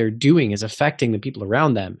and what they're doing is affecting the people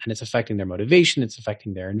around them, and it's affecting their motivation, it's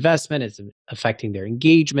affecting their investment, it's affecting their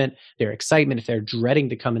engagement, their excitement, if they're dreading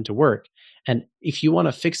to come into work. And if you want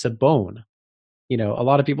to fix a bone, a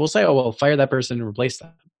lot of people will say, oh, well, fire that person and replace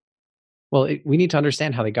them. Well, we need to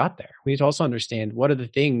understand how they got there. We need to also understand what are the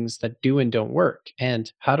things that do and don't work, and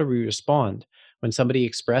how do we respond when somebody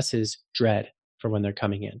expresses dread for when they're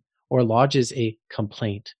coming in or lodges a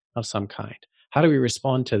complaint of some kind. How do we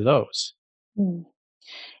respond to those?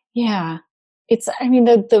 Yeah, it's. I mean,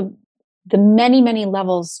 the many many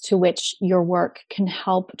levels to which your work can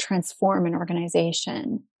help transform an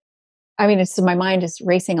organization. I mean, my mind is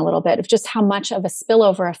racing a little bit of just how much of a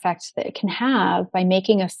spillover effect that it can have by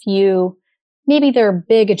making a few, maybe they're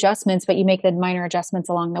big adjustments, but you make the minor adjustments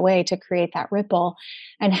along the way to create that ripple,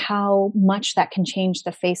 and how much that can change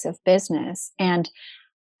the face of business, and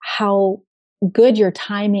how good your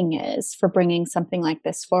timing is for bringing something like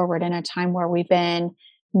this forward in a time where we've been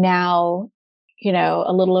now,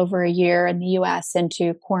 a little over a year in the US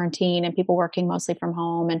into quarantine and people working mostly from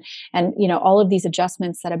home, and all of these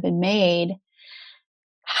adjustments that have been made,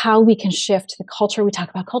 how we can shift the culture. We talk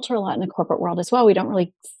about culture a lot in the corporate world as well. We don't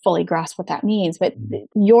really fully grasp what that means, but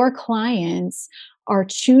your clients are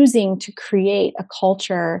choosing to create a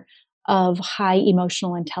culture of high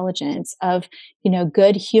emotional intelligence, of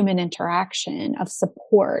good human interaction, of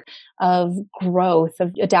support, of growth,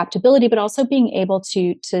 of adaptability, but also being able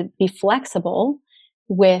to be flexible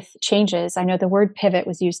with changes. I know the word pivot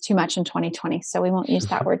was used too much in 2020, so we won't use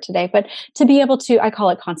that word today, but to be able to, I call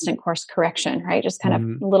it constant course correction, right? Just kind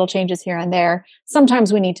of little changes here and there.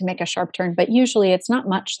 Sometimes we need to make a sharp turn, but usually it's not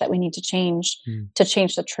much that we need to change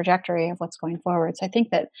the trajectory of what's going forward. So I think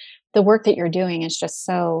that the work that you're doing is just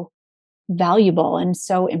so valuable and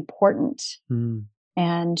so important.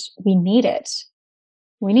 And we need it.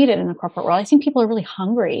 We need it in the corporate world. I think people are really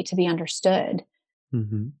hungry to be understood.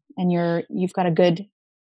 And you've got a good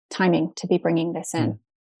timing to be bringing this in.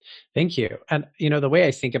 Thank you. And the way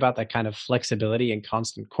I think about that kind of flexibility and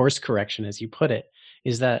constant course correction, as you put it,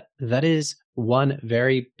 is that that is one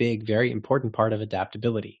very big, very important part of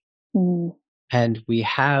adaptability. Mm, And we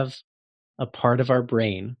have a part of our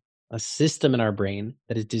brain, a system in our brain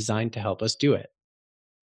that is designed to help us do it,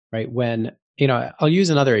 right? I'll use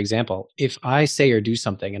another example. If I say or do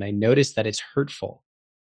something and I notice that it's hurtful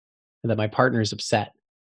and that my partner is upset,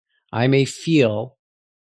 I may feel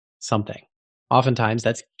something. Oftentimes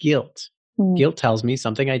that's guilt. mm, Guilt tells me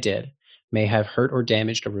something I did may have hurt or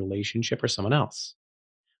damaged a relationship or someone else.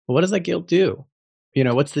 Well, what does that guilt do?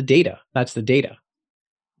 What's the data? That's the data.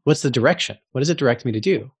 What's the direction? What does it direct me to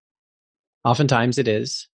do? Oftentimes it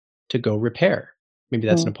is to go repair. Maybe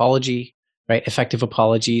that's an mm, apology, right? Effective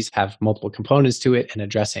apologies have multiple components to it and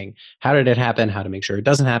addressing how did it happen, how to make sure it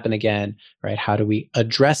doesn't happen again, right? How do we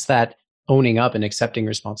address that, owning up and accepting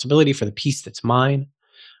responsibility for the piece that's mine,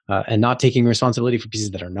 and not taking responsibility for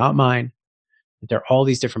pieces that are not mine. There are all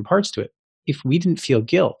these different parts to it. If we didn't feel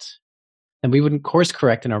guilt, then we wouldn't course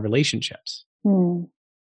correct in our relationships. mm.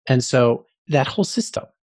 And so that whole system,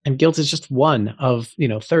 and guilt is just one of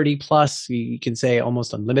 30 plus, you can say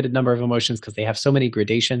almost unlimited number of emotions because they have so many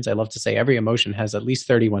gradations. I love to say every emotion has at least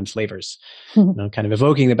 31 flavors, kind of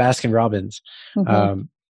evoking the Baskin Robbins Mhm. um,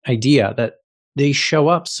 idea that they show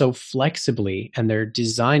up so flexibly and they're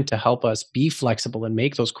designed to help us be flexible and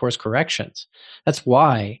make those course corrections. That's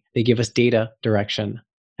why they give us data, direction,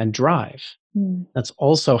 and drive. Mm, That's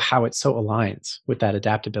also how it so aligns with that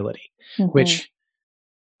adaptability, mhm. which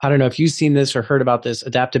I don't know if you've seen this or heard about this.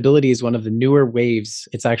 Adaptability is one of the newer waves.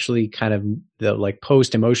 It's actually kind of the like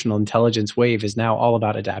post emotional intelligence wave is now all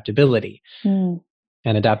about adaptability Mm.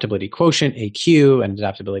 and adaptability quotient, AQ, and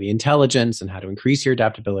adaptability intelligence and how to increase your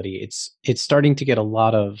adaptability. It's starting to get a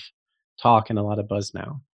lot of talk and a lot of buzz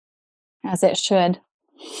now. As it should.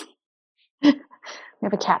 We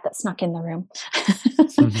have a cat that snuck in the room.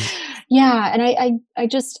 Mhm. Yeah, and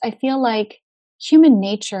I feel like human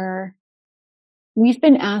nature, we've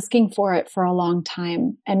been asking for it for a long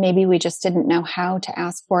time, and maybe we just didn't know how to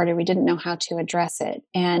ask for it or we didn't know how to address it.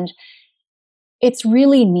 And it's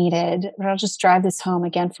really needed, but I'll just drive this home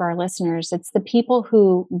again for our listeners. It's the people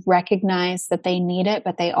who recognize that they need it,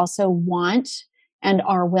 but they also want and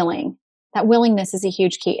are willing. That willingness is a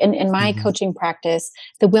huge key. In my Mhm. coaching practice,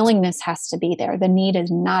 the willingness has to be there. The need is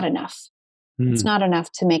not enough. It's Mm. not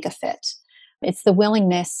enough to make a fit. It's the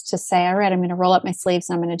willingness to say, all right, I'm going to roll up my sleeves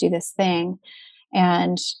and I'm going to do this thing.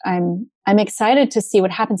 And I'm excited to see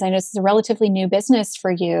what happens. I know this is a relatively new business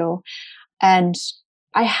for you. And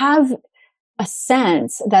I have a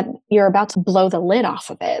sense that you're about to blow the lid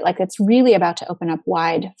off of it. Like it's really about to open up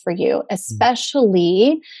wide for you, Mm.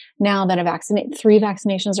 especially now that 3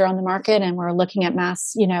 vaccinations are on the market and we're looking at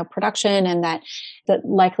mass, production, and that the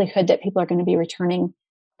likelihood that people are going to be returning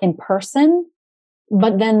in person,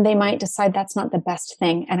 but then they might decide that's not the best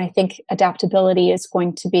thing. And I think adaptability is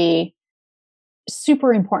going to be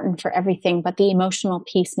super important for everything, but the emotional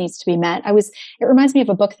piece needs to be met. It reminds me of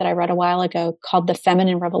a book that I read a while ago called The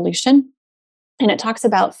Feminine Revolution. And it talks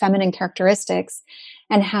about feminine characteristics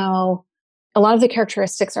and how a lot of the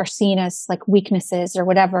characteristics are seen as like weaknesses or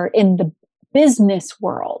whatever in the business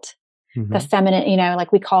world. The Mhm. feminine,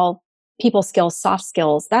 like we call people skills soft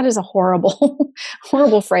skills. That is a horrible,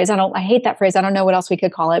 horrible phrase. I hate that phrase. I don't know what else we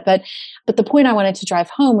could call it. But the point I wanted to drive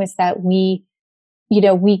home is that we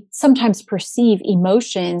sometimes perceive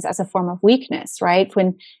emotions as a form of weakness, right?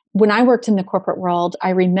 When I worked in the corporate world, I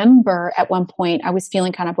remember at one point I was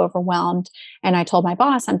feeling kind of overwhelmed, and I told my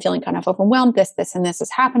boss, I'm feeling kind of overwhelmed. This, and this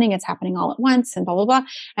is happening. It's happening all at once, and blah, blah, blah.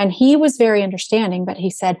 And he was very understanding, but he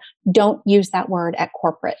said, don't use that word at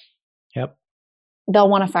corporate. Yep. They'll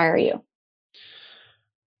want to fire you.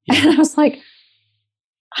 Yeah. And I was like,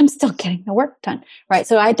 I'm still getting the work done. Right.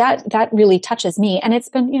 So that really touches me. And it's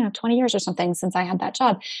been, 20 years or something since I had that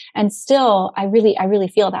job. And still, I really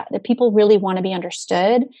feel that people really want to be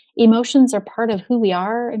understood. Emotions are part of who we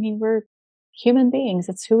are. I mean, we're human beings.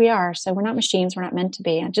 It's who we are. So we're not machines. We're not meant to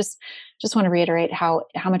be. I just want to reiterate how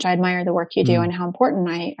much I admire the work you do Mm. and how important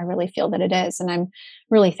I really feel that it is. And I'm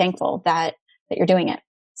really thankful that you're doing it.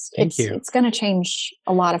 Thank you. It's going to change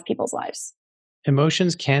a lot of people's lives.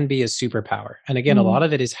 Emotions can be a superpower. And again, a Mm, lot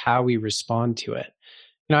of it is how we respond to it.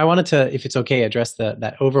 I wanted to, if it's okay, address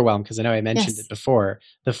that overwhelm because I know I mentioned it yes. before.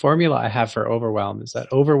 The formula I have for overwhelm is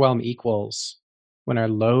that overwhelm equals when our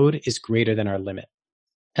load is greater than our limit.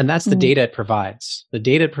 And that's the Mm, data it provides. The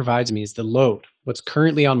data it provides me is the load, what's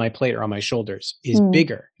currently on my plate or on my shoulders, is mm,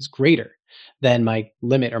 bigger, is greater than my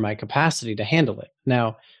limit or my capacity to handle it.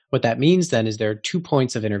 Now, what that means then is there are 2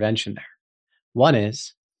 points of intervention there. One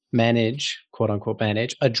is manage, quote unquote,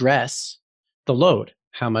 manage, address the load.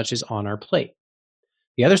 how much is on our plate.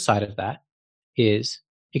 The other side of that is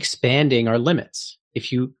expanding our limits.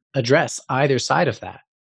 If you address either side of that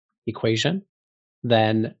equation,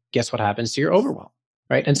 then guess what happens to your overwhelm,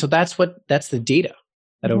 right? And so that's the data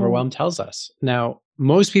that overwhelm tells us. Now,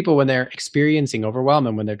 most people, when they're experiencing overwhelm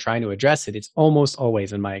and when they're trying to address it, it's almost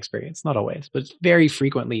always, in my experience, not always, but it's very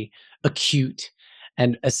frequently acute.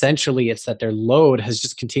 And essentially, it's that their load has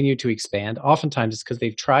just continued to expand. Oftentimes, it's because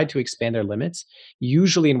they've tried to expand their limits,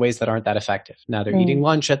 usually in ways that aren't that effective. Now, they're eating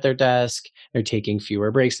lunch at their desk, they're taking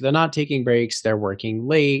fewer breaks, they're not taking breaks, they're working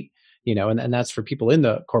late, and that's for people in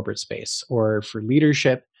the corporate space or for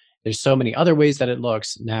leadership. There's so many other ways that it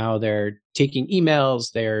looks. Now they're taking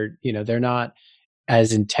emails, they're not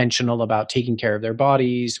as intentional about taking care of their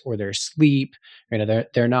bodies or their sleep.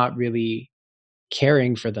 They're not really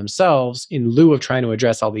caring for themselves in lieu of trying to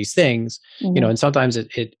address all these things. And sometimes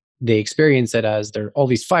they experience it as there are all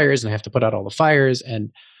these fires and I have to put out all the fires.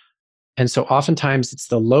 And so oftentimes it's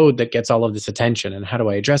the load that gets all of this attention. And how do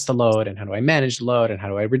I address the load? And how do I manage the load? And how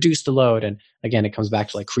do I reduce the load? And again, it comes back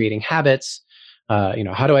to like creating habits.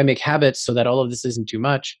 How do I make habits so that all of this isn't too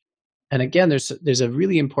much? And again, there's a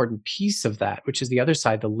really important piece of that, which is the other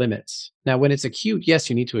side, the limits. Now, when it's acute, yes,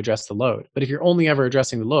 you need to address the load. But if you're only ever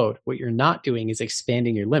addressing the load, what you're not doing is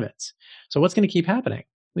expanding your limits. So what's going to keep happening?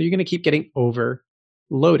 Well, you're going to keep getting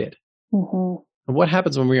overloaded. And what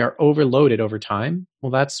happens when we are overloaded over time?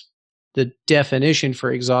 Well, that's the definition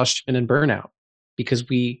for exhaustion and burnout, because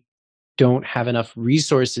we don't have enough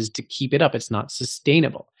resources to keep it up. It's not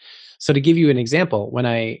sustainable. So to give you an example, what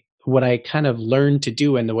I kind of learned to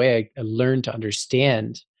do and the way I learned to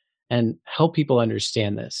understand and help people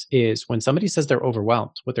understand this is when somebody says they're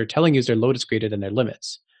overwhelmed, what they're telling you is their load is greater than their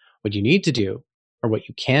limits. What you need to do, or what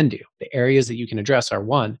you can do, the areas that you can address are: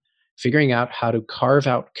 one, figuring out how to carve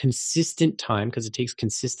out consistent time, because it takes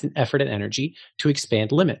consistent effort and energy to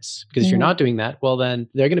expand limits. Because if you're not doing that, well, then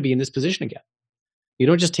they're going to be in this position again. You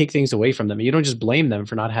don't just take things away from them. You don't just blame them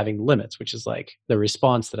for not having limits, which is like the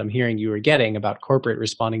response that I'm hearing you are getting about corporate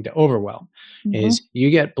responding to overwhelm. Is you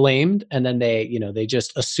get blamed and then they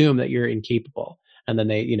just assume that you're incapable. And then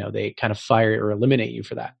they kind of fire or eliminate you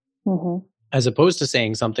for that. As opposed to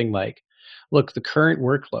saying something like, look, the current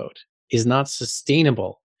workload is not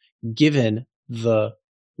sustainable given the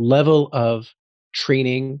level of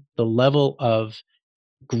training, the level of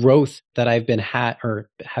growth that I've been have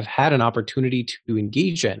had an opportunity to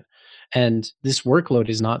engage in. And this workload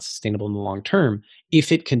is not sustainable in the long term.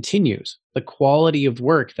 If it continues, the quality of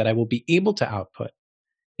work that I will be able to output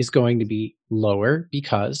is going to be lower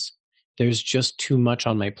because there's just too much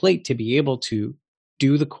on my plate to be able to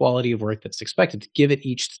do the quality of work that's expected, to give it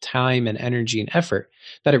each the time and energy and effort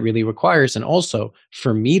that it really requires. And also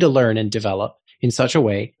for me to learn and develop in such a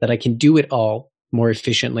way that I can do it all more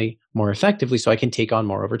efficiently, more effectively, so I can take on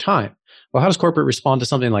more over time. Well, how does corporate respond to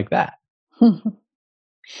something like that?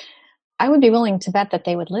 I would be willing to bet that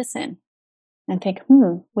they would listen and think,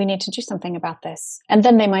 we need to do something about this. And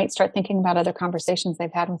then they might start thinking about other conversations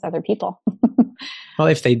they've had with other people. Well,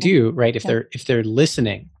 if they do, right, if they're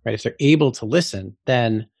listening, right, if they're able to listen,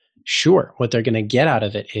 then sure, what they're going to get out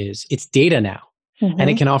of it is it's data now, and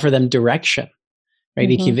it can offer them direction, right?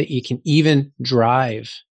 It can even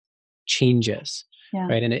drive changes,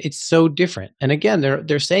 right? And it's so different. And again,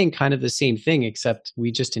 they're saying kind of the same thing, except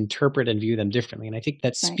we just interpret and view them differently. And I think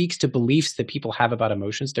that speaks to beliefs that people have about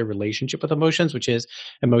emotions, their relationship with emotions, which is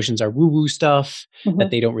emotions are woo-woo stuff, that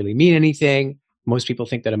they don't really mean anything. Most people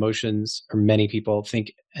think that emotions, or many people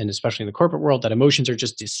think, and especially in the corporate world, that emotions are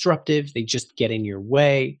just disruptive. They just get in your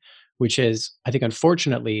way, which is, I think,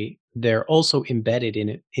 unfortunately, they're also embedded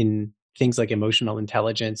in things like emotional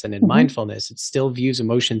intelligence and in mindfulness. It still views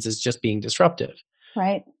emotions as just being disruptive.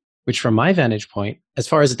 Right. Which, from my vantage point, as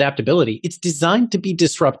far as adaptability, it's designed to be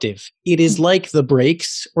disruptive. It is like the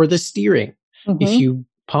brakes or the steering. If you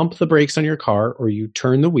pump the brakes on your car or you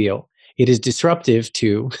turn the wheel, it is disruptive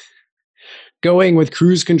to going with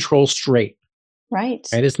cruise control straight. Right.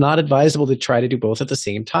 It's not advisable to try to do both at the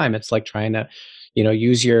same time. It's like trying to,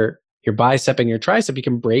 use your bicep and your tricep. You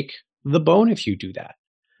can break the bone if you do that.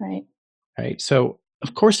 Right. So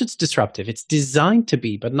of course it's disruptive. It's designed to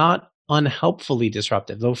be, but not unhelpfully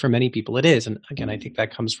disruptive, though for many people it is. And again, I think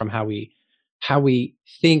that comes from how we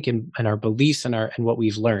think and our beliefs and what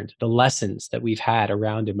we've learned, the lessons that we've had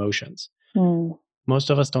around emotions.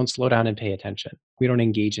 Most of us don't slow down and pay attention. We don't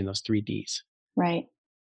engage in those 3 Ds. Right.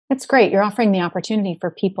 That's great. You're offering the opportunity for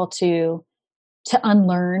people to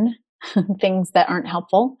unlearn things that aren't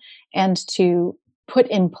helpful and to put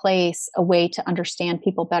in place a way to understand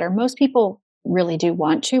people better. Most people really do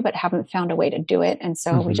want to, but haven't found a way to do it. And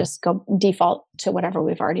so we just go default to whatever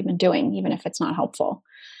we've already been doing, even if it's not helpful.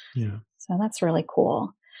 Yeah. So that's really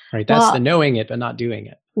cool. Right. That's the knowing it, but not doing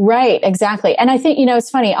it. Right. Exactly. And I think, it's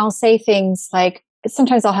funny. I'll say things like,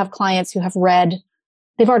 sometimes I'll have clients who have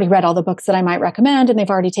they've already read all the books that I might recommend, and they've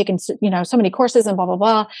already taken, so many courses and blah, blah,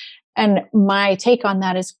 blah. And my take on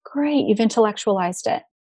that is, great. You've intellectualized it.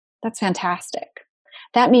 That's fantastic.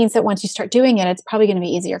 That means that once you start doing it, it's probably going to be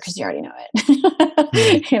easier because you already know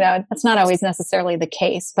it. That's not always necessarily the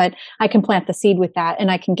case, but I can plant the seed with that,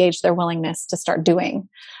 and I can gauge their willingness to start doing.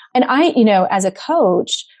 And I, as a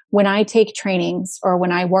coach, when I take trainings or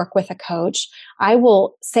when I work with a coach, I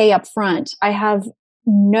will say up front, I have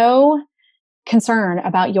no concern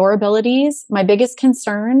about your abilities. My biggest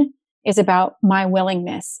concern is about my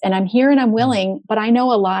willingness. And I'm here and I'm willing, but I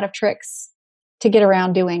know a lot of tricks to get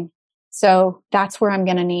around doing. So that's where I'm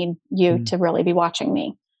going to need you to really be watching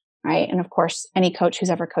me. Right. And of course, any coach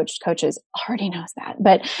who's ever coached coaches already knows that.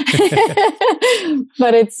 But,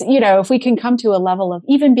 but it's, if we can come to a level of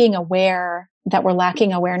even being aware that we're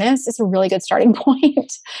lacking awareness, is a really good starting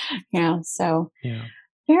point. So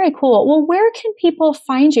very cool. Well, where can people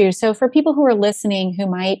find you? So for people who are listening, who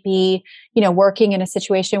might be, working in a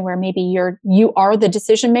situation where maybe you are the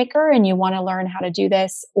decision maker and you want to learn how to do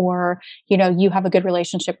this, or, you have a good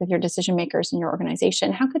relationship with your decision makers in your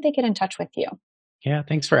organization, how could they get in touch with you? Yeah,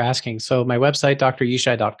 thanks for asking. So my website,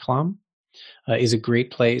 dryishai.com, is a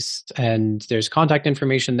great place, and there's contact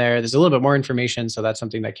information there. There's a little bit more information, so that's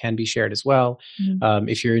something that can be shared as well.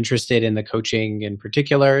 If you're interested in the coaching in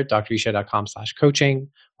particular, dryishai.com/coaching.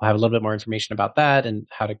 I'll have a little bit more information about that and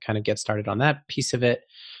how to kind of get started on that piece of it.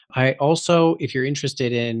 I also, if you're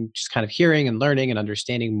interested in just kind of hearing and learning and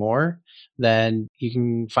understanding more, then you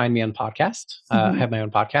can find me on podcast. I have my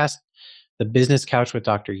own podcast, The Business Couch with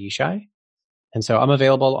Dr. Yishai. And so I'm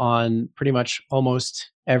available on pretty much almost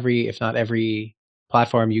every, if not every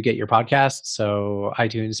platform you get your podcasts. So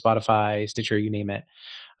iTunes, Spotify, Stitcher, you name it.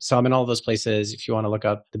 So I'm in all those places if you want to look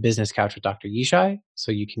up The Business Couch with Dr. Yishai,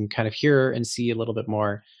 so you can kind of hear and see a little bit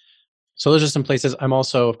more. So those are some places. I'm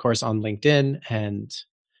also, of course, on LinkedIn. And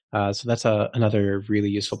so that's another really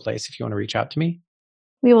useful place if you want to reach out to me.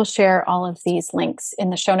 We will share all of these links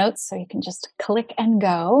in the show notes, so you can just click and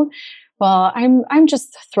go. Well, I'm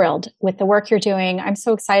just thrilled with the work you're doing. I'm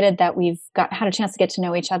so excited that we've had a chance to get to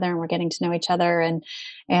know each other, and we're getting to know each other. And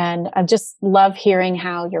I just love hearing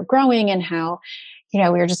how you're growing, and how, we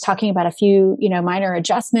were just talking about a few, minor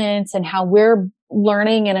adjustments, and how we're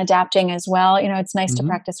learning and adapting as well. It's nice to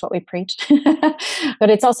practice what we preach,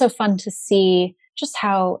 but it's also fun to see just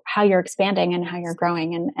how you're expanding and how you're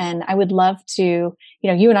growing. And I would love to,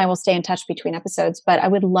 you and I will stay in touch between episodes, but I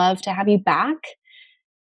would love to have you back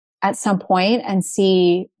at some point and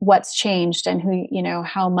see what's changed, and who,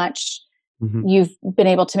 how much you've been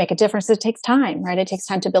able to make a difference. It takes time, right? It takes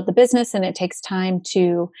time to build the business, and it takes time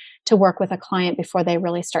to work with a client before they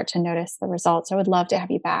really start to notice the results. I would love to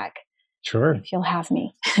have you back. Sure. If you'll have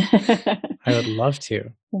me. I would love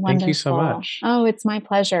to. Wonderful. Thank you so much. Oh, it's my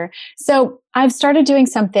pleasure. So I've started doing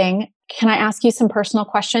something. Can I ask you some personal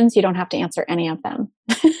questions? You don't have to answer any of them.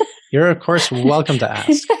 You're, of course, welcome to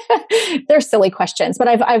ask. They're silly questions, but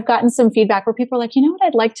I've gotten some feedback where people are like, what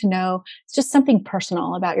I'd like to know? It's just something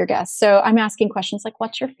personal about your guests. So I'm asking questions like,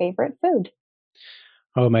 what's your favorite food?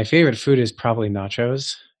 Oh, my favorite food is probably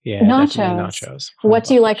nachos. Yeah, nachos. Definitely nachos. What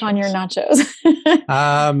do you like on your nachos?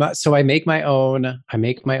 So I make my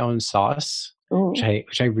own sauce,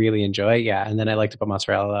 which I really enjoy. Yeah, and then I like to put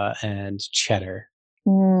mozzarella and cheddar.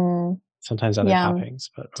 Sometimes other toppings.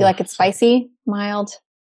 But do you like it spicy, mild?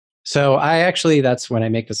 So that's when I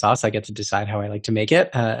make the sauce, I get to decide how I like to make it.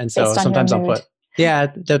 And so sometimes I'll put,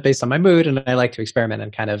 based on my mood, and I like to experiment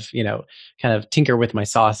and kind of tinker with my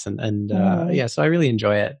sauce. So I really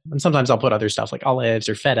enjoy it. And sometimes I'll put other stuff like olives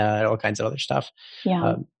or feta, all kinds of other stuff.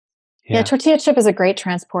 Yeah. Tortilla chip is a great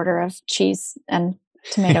transporter of cheese and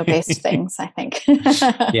tomato-based things, I think.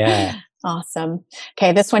 Yeah. Awesome.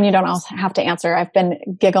 Okay. This one you don't also have to answer. I've been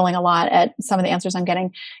giggling a lot at some of the answers I'm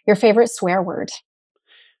getting. Your favorite swear word?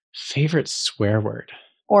 Favorite swear word?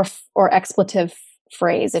 Or expletive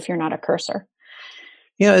phrase if you're not a cursor.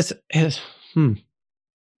 Yeah,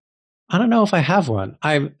 I don't know if I have one.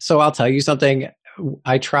 So I'll tell you something.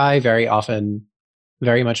 I try very often,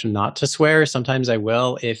 very much not to swear. Sometimes I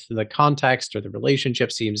will if the context or the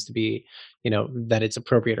relationship seems to be, that it's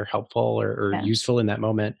appropriate or helpful or useful in that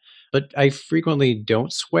moment. But I frequently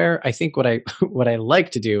don't swear. I think what I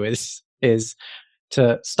like to do is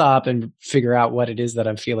to stop and figure out what it is that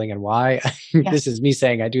I'm feeling and why. This is me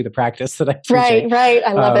saying I do the practice that I preach. Right.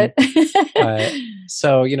 I love it.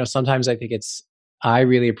 So, sometimes I think it's I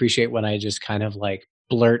really appreciate when I just kind of like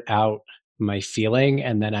blurt out my feeling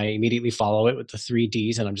and then I immediately follow it with the 3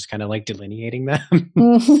 Ds and I'm just kind of like delineating them.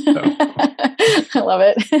 So, I love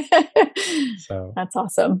it. so That's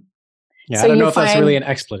awesome. yeah, So I don't you know if that's really find, an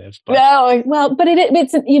expletive, but no, well, but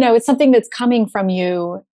it's, it's something that's coming from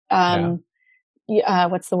you. yeah.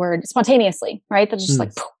 What's the word? Spontaneously, right? That's just like,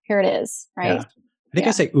 Mm, poof, here it is, right? yeah. I think I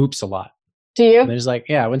Yeah. say oops a lot. Do And you? there's like,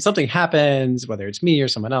 yeah, when something happens, whether it's me or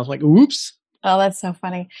someone else, like, oops. Oh, that's so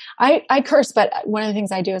funny. I curse, but one of the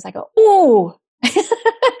things I do is I go, ooh.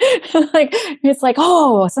 Like it's like,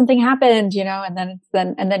 oh, something happened,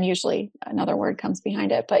 and then usually another word comes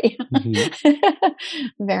behind it. But Hmm. yeah.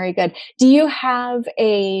 Very good. Do you have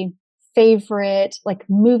a favorite like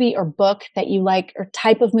movie or book that you like, or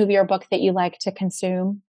type of movie or book that you like to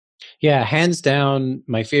consume? Yeah, hands down,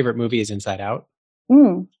 my favorite movie is Inside Out.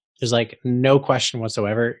 Mm. There's like no question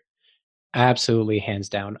whatsoever. Absolutely, hands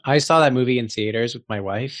down. I saw that movie in theaters with my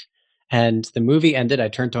wife, and the movie ended. I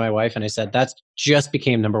turned to my wife and I said, "That's just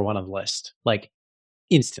became number one on the list, like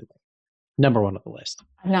instantly, number one on the list."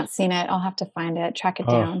 I've not seen it. I'll have to find it, track it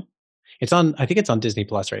Oh, down. it's on. I think it's on Disney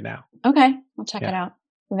Plus right now. Okay, I'll check it Yeah. out.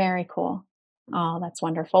 Very cool. Oh, that's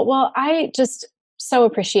wonderful. Well, I just so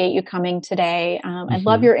appreciate you coming today. I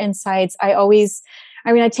love Hmm. your insights.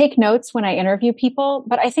 I take notes when I interview people,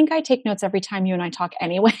 but I think I take notes every time you and I talk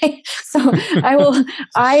anyway. So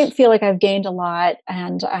I feel like I've gained a lot,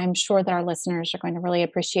 and I'm sure that our listeners are going to really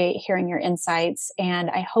appreciate hearing your insights. And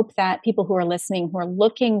I hope that people who are listening, who are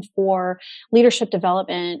looking for leadership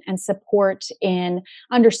development and support in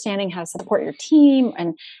understanding how to support your team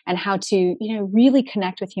and how to really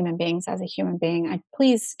connect with human beings as a human being,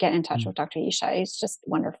 please get in touch with Dr. Yishai. He's just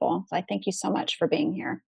wonderful. So I thank you so much for being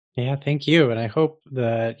here. Yeah, thank you. And I hope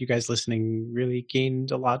that you guys listening really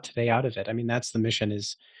gained a lot today out of it. I mean, that's the mission,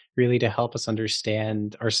 is really to help us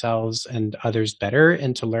understand ourselves and others better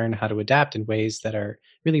and to learn how to adapt in ways that are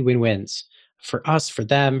really win-wins for us, for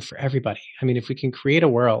them, for everybody. I mean, if we can create a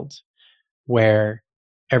world where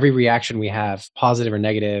every reaction we have, positive or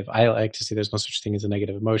negative, I like to say there's no such thing as a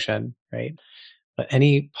negative emotion, right? But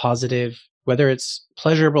any positive, whether it's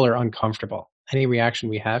pleasurable or uncomfortable, any reaction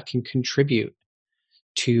we have can contribute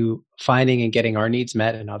to finding and getting our needs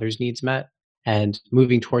met and others' needs met and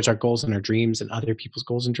moving towards our goals and our dreams and other people's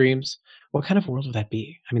goals and dreams, what kind of world would that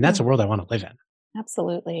be? I mean, that's a Mm, world I want to live in.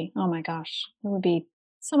 absolutely. Oh my gosh. It would be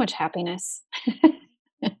so much happiness.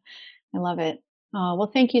 I love it. Oh,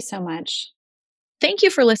 well, thank you so much. Thank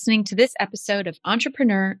you for listening to this episode of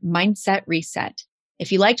Entrepreneur Mindset Reset.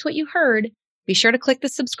 If you liked what you heard, be sure to click the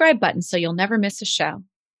subscribe button so you'll never miss a show.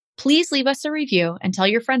 Please leave us a review and tell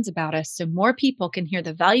your friends about us so more people can hear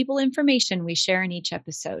the valuable information we share in each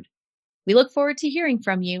episode. We look forward to hearing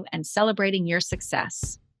from you and celebrating your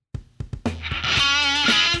success.